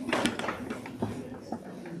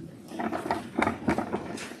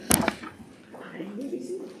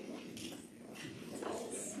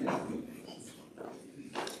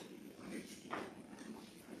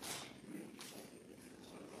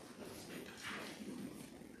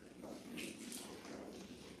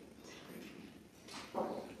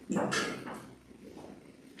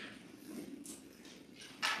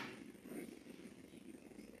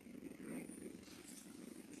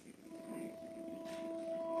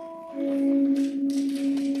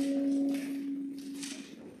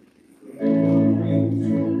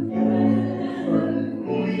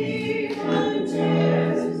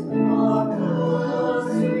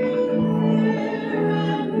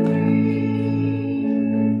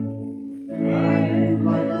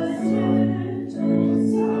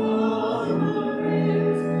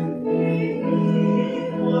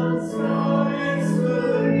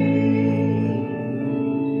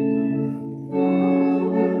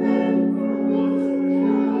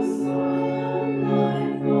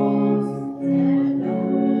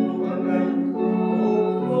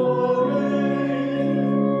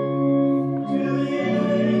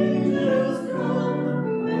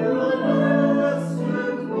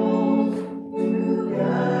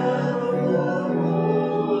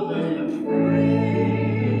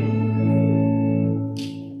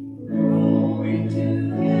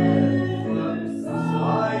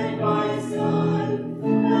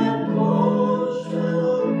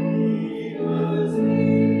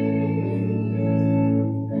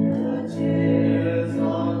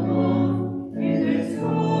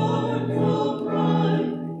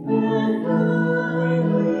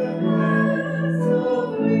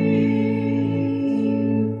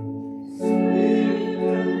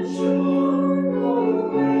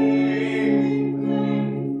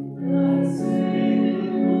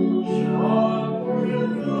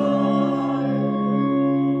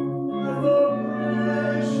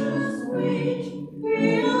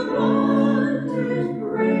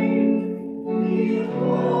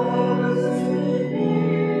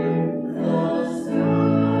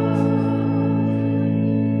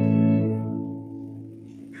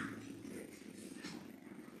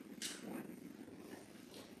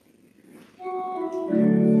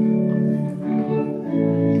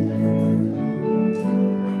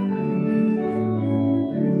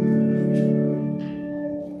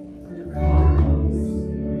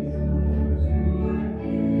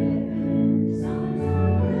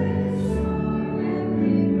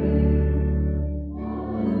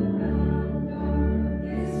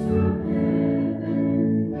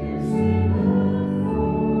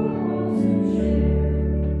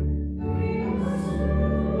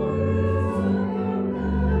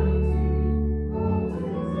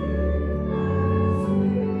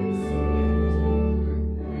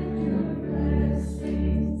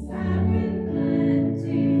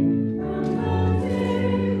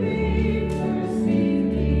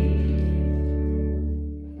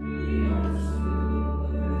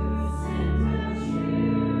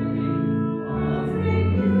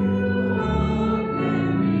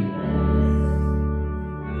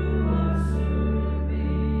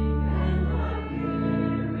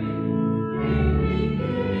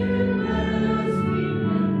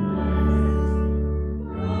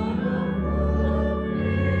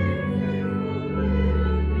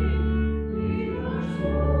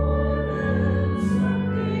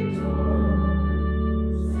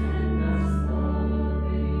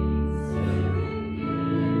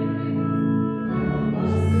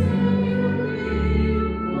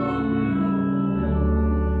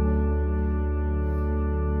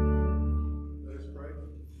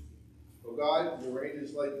 God, your reign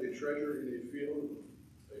is like a treasure in a field,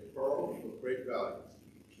 a pearl of great value.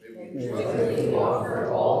 May we joyfully offer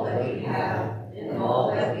all that we have and all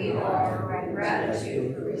that we are in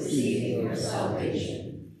gratitude for receiving your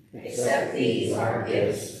salvation. Accept these our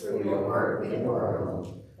gifts for your work in the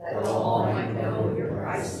world, that all might know your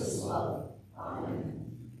priceless love. Amen.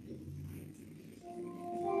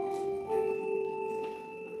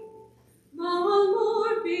 The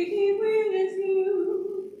Lord be with you.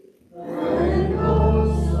 And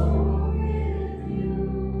also with you.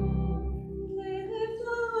 Lift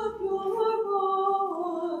up your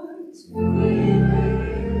hearts. We pray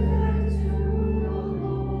that to the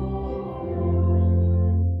Lord.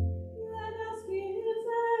 Let us give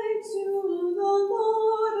thanks to the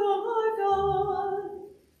Lord our God.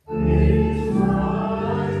 It is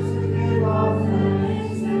right to give all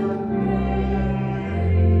thanks and praise.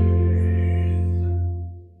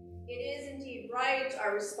 It is indeed right,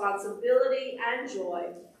 our responsibility and joy,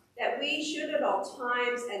 that we should at all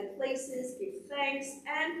times and places give thanks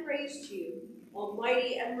and praise to you,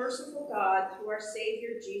 Almighty and merciful God, through our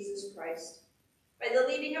Savior Jesus Christ. By the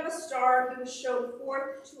leading of a star, he was shown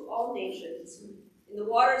forth to all nations. In the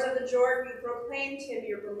waters of the Jordan, you proclaimed him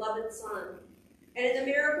your beloved Son. And in the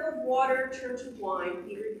miracle of water turned to wine,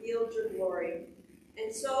 he revealed your glory.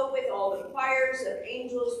 And so, with all the choirs of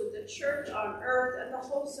angels, with the church on earth and the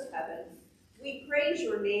hosts of heaven, we praise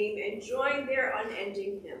your name and join their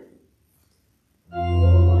unending hymn.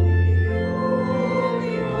 Holy,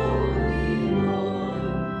 holy, holy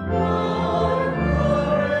Lord, our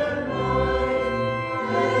God and might,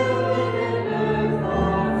 heaven and earth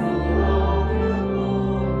are full of your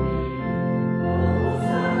glory.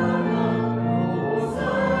 Hosanna,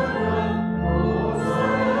 Hosanna,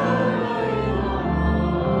 Hosanna in the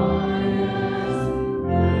highest.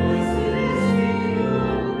 Blessed is he who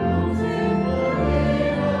comes in the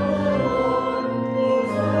name of the Lord.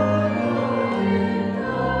 Hosanna in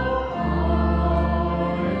the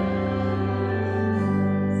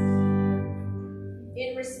highest.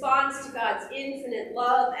 In response to God's infinite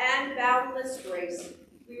love and boundless grace,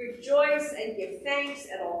 we rejoice and give thanks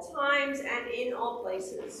at all times and in all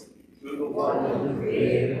places. To the one who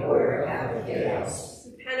created order out of chaos,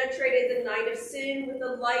 Who penetrated the night of sin with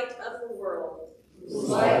the light of the world. whose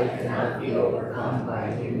light cannot be overcome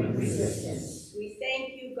by human resistance, We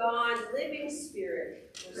thank you, God, living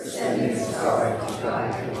Spirit, for sending a star to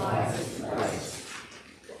guide the lives of Christ.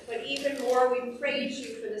 but even more we praise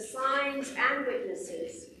you for the signs and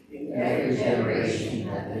witnesses. In every generation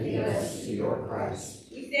that lead us to your Christ.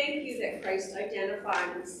 We thank you that Christ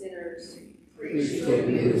identified with sinners, Preach good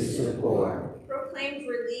news to the poor, proclaimed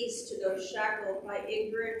release to those shackled by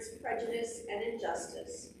ignorance, prejudice, and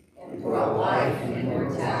injustice, and brought life and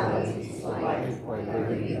immortality to light by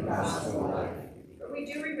living the gospel life. But we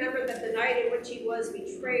do remember that the night in which he was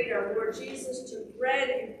betrayed, our Lord Jesus took bread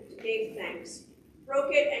and gave thanks,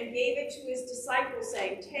 broke it and gave it to his disciples,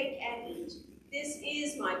 saying, "Take and eat. This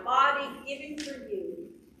is my body given for you.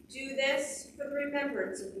 Do this for the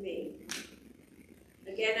remembrance of me."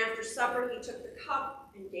 Again, after supper, he took the cup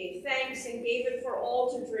and gave thanks and gave it for all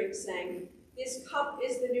to drink, saying, "This cup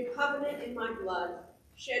is the new covenant in my blood,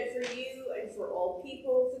 shed for you and for all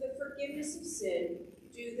people for the forgiveness of sin.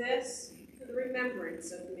 Do this for the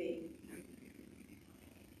remembrance of me."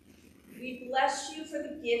 We bless you for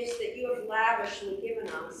the gifts that you have lavishly given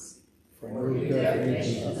us, For new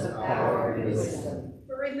definitions of power and wisdom,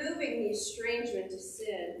 for removing the estrangement of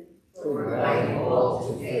sin, for inviting all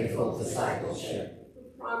to faithful discipleship,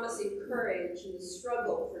 for promising courage in the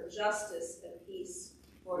struggle for justice and peace,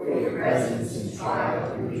 for your presence in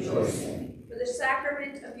trial and rejoicing, for the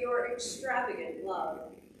sacrament of your extravagant love.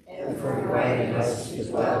 and for inviting us to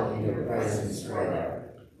dwell in your presence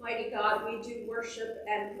forever. Mighty God, we do worship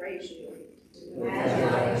and praise you. Magi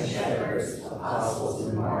and shepherds, apostles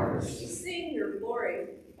and martyrs, We sing your glory,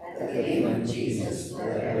 at the name of Jesus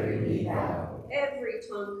let every knee bow, every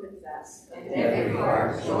tongue confess. and every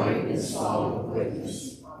heart join in song of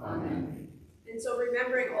witness. Amen. And so,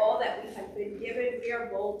 remembering all that we have been given, we are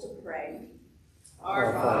bold to pray.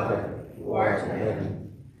 Our Father, who art in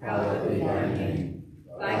heaven, hallowed be thy name.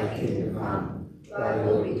 Thy kingdom come, thy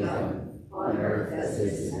will be done, on earth as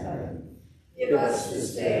it is in heaven. Give us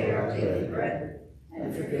this day our daily bread,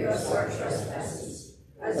 and forgive us our trespasses,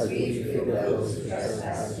 as we forgive those who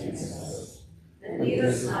trespass against us. And lead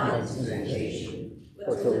us not into temptation,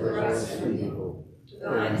 but deliver us from evil. For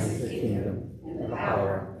thine is the kingdom, and the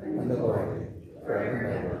power, and the glory, forever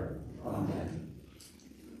and ever. Amen.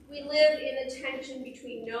 We live in a tension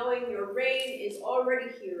between knowing your reign is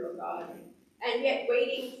already here, O God, and yet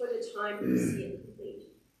waiting for the time to see it complete.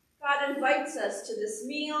 God invites us to this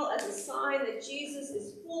meal as a sign that Jesus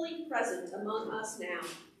is fully present among us now.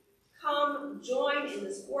 Come, join in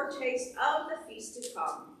this foretaste of the feast to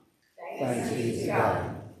come. Thanks be to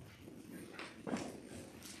God.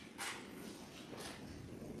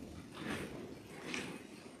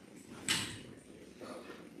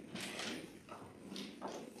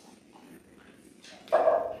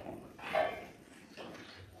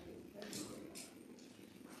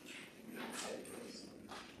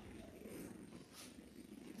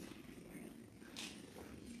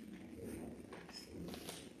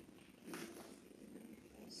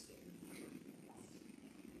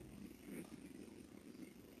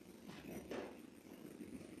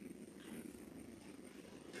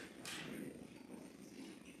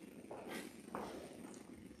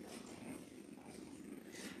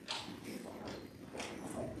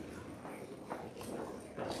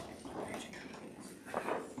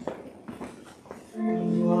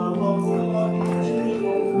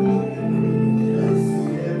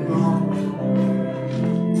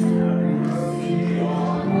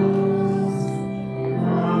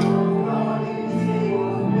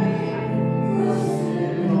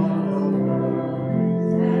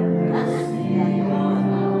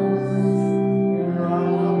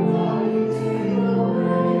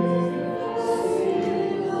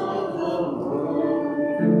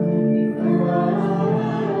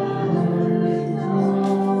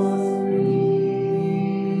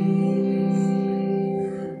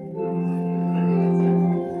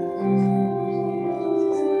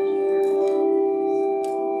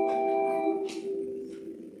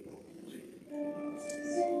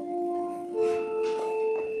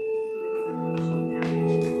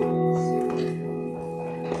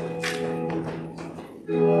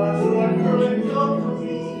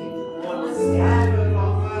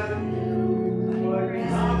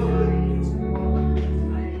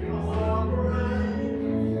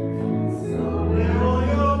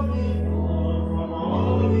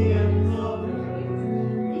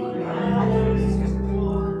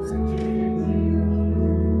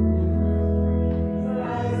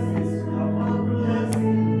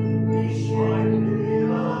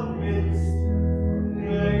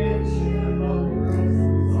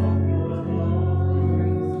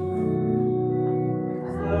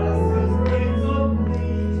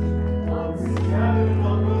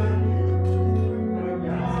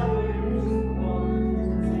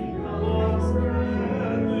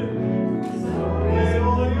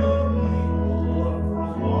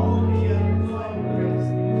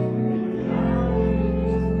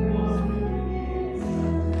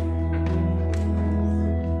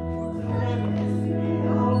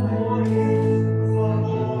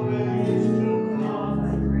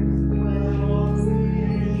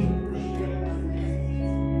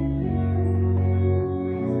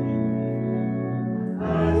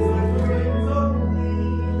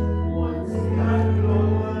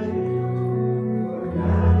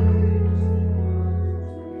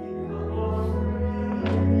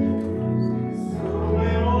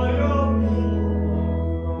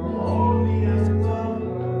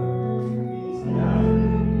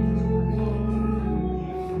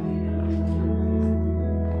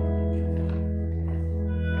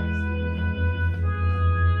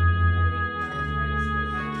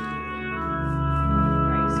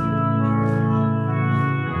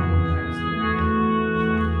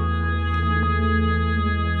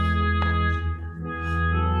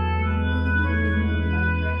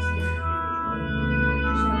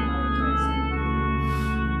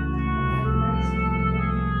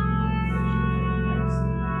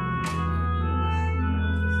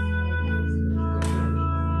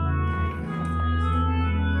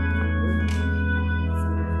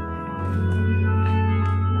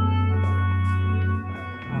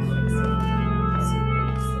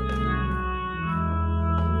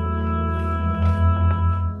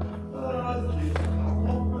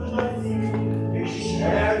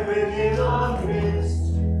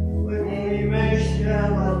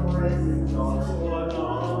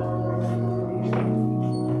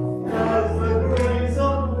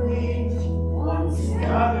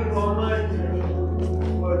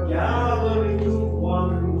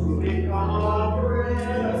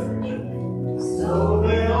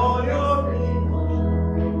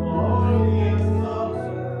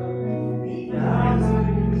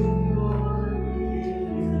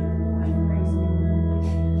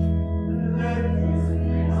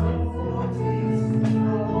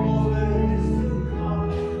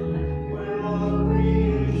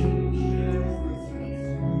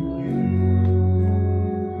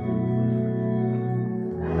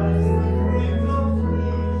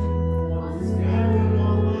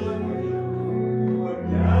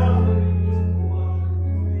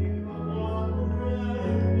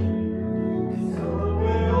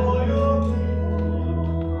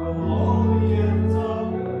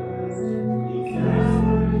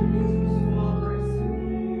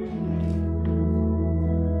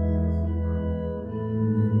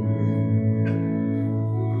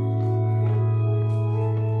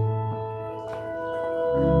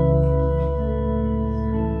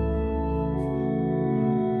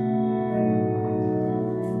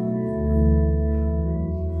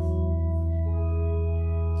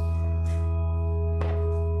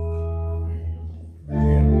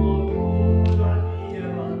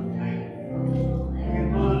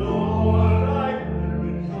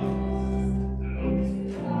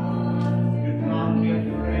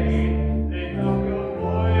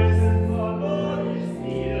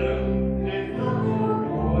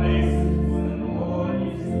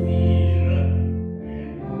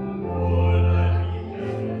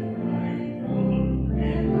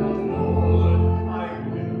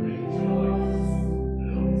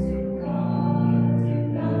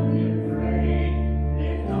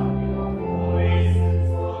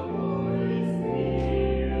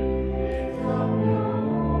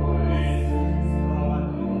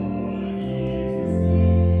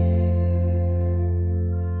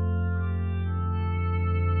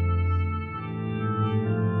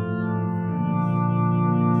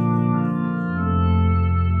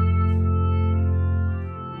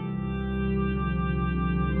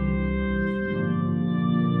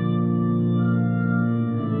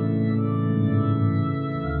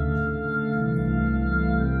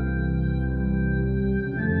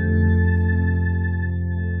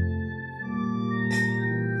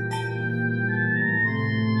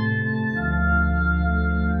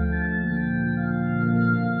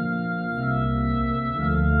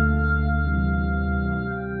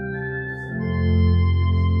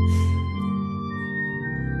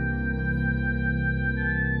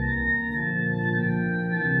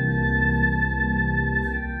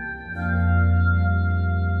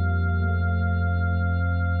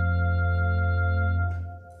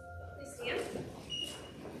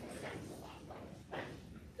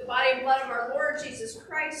 body and blood of our Lord Jesus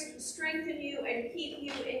Christ strengthen you and keep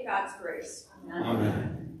you in God's grace.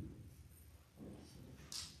 Amen.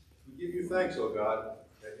 We give you thanks, O God,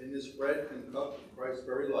 that in this bread and cup of Christ's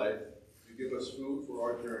very life, you give us food for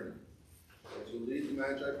our journey. As you lead the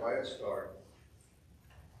Magi by a star,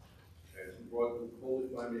 as you brought the Holy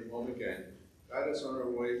Family home again, guide us on our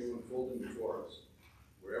way to unfolding before us.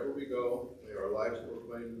 Wherever we go, may our lives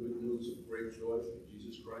proclaim good news of great joy in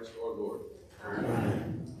Jesus Christ our Lord.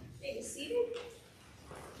 Amen. May be seated.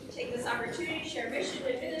 We take this opportunity to share mission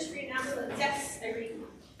and ministry announcements. Yes, Irene.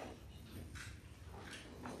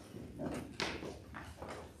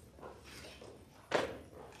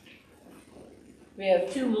 We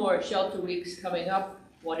have 2 more shelter weeks coming up,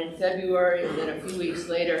 one in February and then a few weeks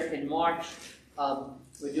later in March.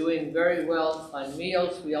 We're doing very well on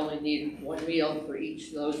meals. We only need 1 meal for each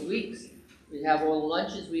of those weeks. We have all the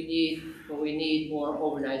lunches we need, but we need more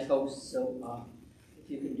overnight hosts. So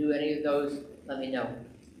if you can do any of those, let me know.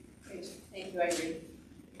 Great. Thank you, Irene.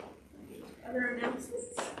 Other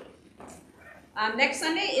announcements? Next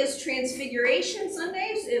Sunday is Transfiguration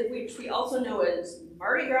Sundays, which we also know as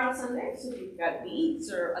Mardi Gras Sunday. So if you've got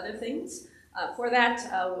beads or other things for that,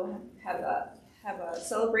 we'll have a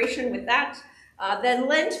celebration with that. Then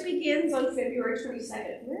Lent begins on February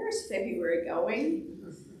 22nd. Where is February going?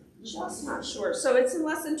 Just not sure. So it's in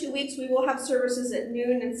less than 2 weeks. We will have services at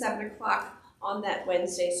noon and 7 o'clock on that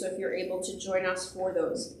Wednesday, so if you're able to join us for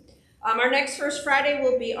those. Our next First Friday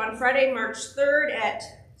will be on Friday, March 3rd at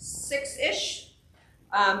 6-ish.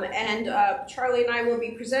 Charlie and I will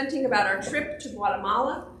be presenting about our trip to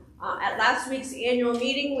Guatemala. At last week's annual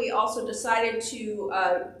meeting, we also decided to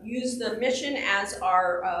use the mission as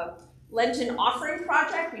our Lenten offering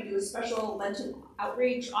project. We do a special Lenten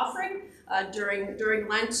outreach offering during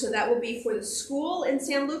Lent, so that will be for the school in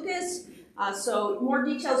San Lucas. So more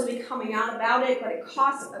details will be coming out about it, but it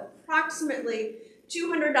costs approximately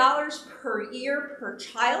 $200 per year per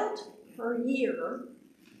child,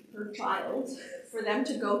 for them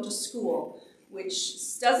to go to school,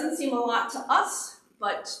 which doesn't seem a lot to us,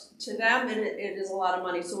 but to them it is a lot of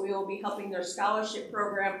money. So we will be helping their scholarship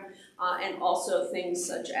program and also things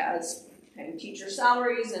such as paying teacher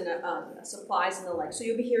salaries and supplies and the like. So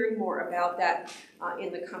you'll be hearing more about that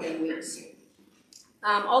in the coming weeks.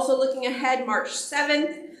 Also looking ahead, March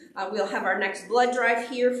 7th, we'll have our next blood drive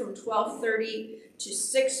here from 12:30 to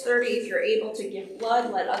 6:30. If you're able to give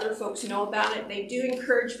blood, let other folks know about it. They do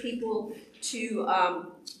encourage people to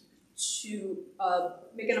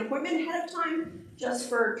make an appointment ahead of time, just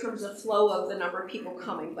for terms of flow of the number of people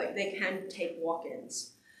coming, but they can take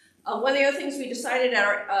walk-ins. One of the other things we decided at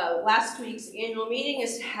our last week's annual meeting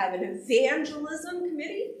is to have an evangelism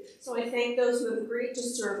committee. So I thank those who have agreed to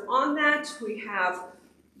serve on that. We have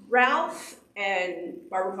Ralph and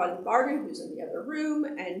Barbara Von Bargen, who's in the other room,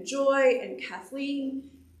 and Joy and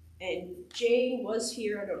Kathleen, and Jane was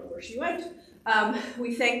here. I don't know where she went.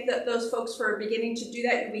 We thank those folks for beginning to do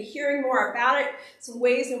that. You'll be hearing more about it, some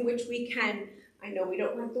ways in which we can, I know we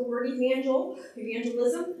don't like the word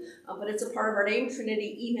evangelism, but it's a part of our name, Trinity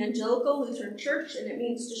Evangelical Lutheran Church, and it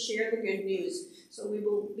means to share the good news. So we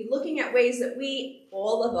will be looking at ways that we,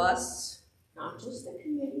 all of us, not just the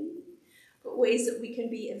committee, but ways that we can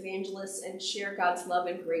be evangelists and share God's love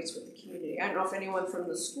and grace with the community. I don't know if anyone from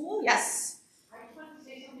the school, yes? I just wanted to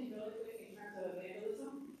say something really quick in terms of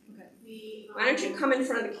evangelism. Okay. Why don't you come in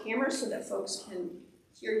front of the camera so that folks can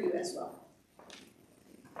hear you as well?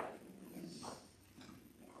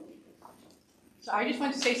 So I just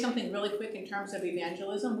want to say something really quick in terms of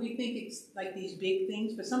evangelism. We think it's like these big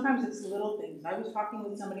things, but sometimes it's little things. I was talking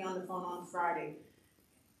with somebody on the phone on Friday,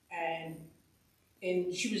 and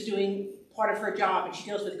she was doing part of her job, and she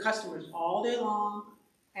deals with customers all day long.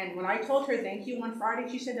 And when I told her thank you on Friday,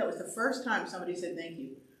 she said that was the first time somebody said thank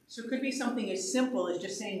you. So it could be something as simple as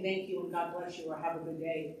just saying thank you and God bless you or have a good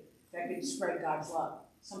day that could spread God's love.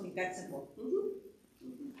 Something that simple.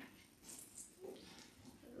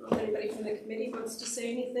 I don't know if anybody from the committee wants to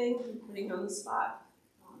say anything. I'm putting you on the spot.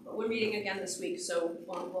 But we're meeting again this week, so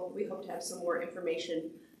we hope to have some more information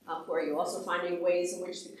for you. Also finding ways in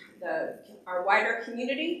which our wider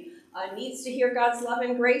community needs to hear God's love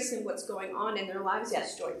and grace and what's going on in their lives.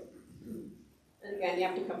 Yes, Joy. And again, you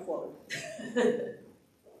have to come forward.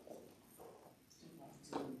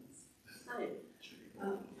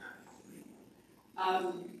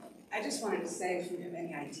 I just wanted to say if you have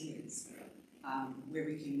any ideas where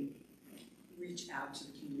we can reach out to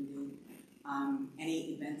the community,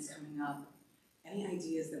 any events coming up, any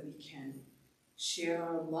ideas that we can share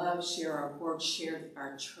our love, share our work, share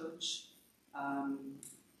our church.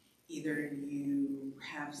 Either you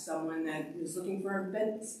have someone that is looking for an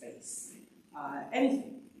event space,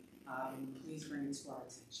 anything. please bring it to our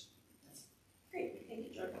attention. Great, thank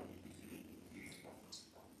you, Jordan.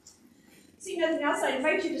 Seeing nothing else, I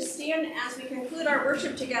invite you to stand as we conclude our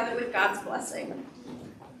worship together with God's blessing.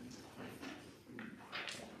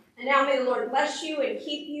 And now may the Lord bless you and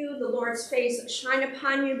keep you. The Lord's face shine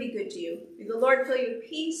upon you and be good to you. May the Lord fill you with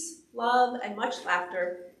peace, love, and much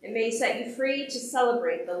laughter, and may he set you free to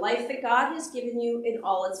celebrate the life that God has given you in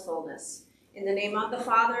all its fullness. In the name of the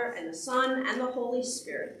Father, and the Son, and the Holy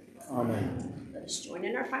Spirit. Amen. Let us join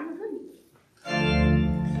in our final hymn.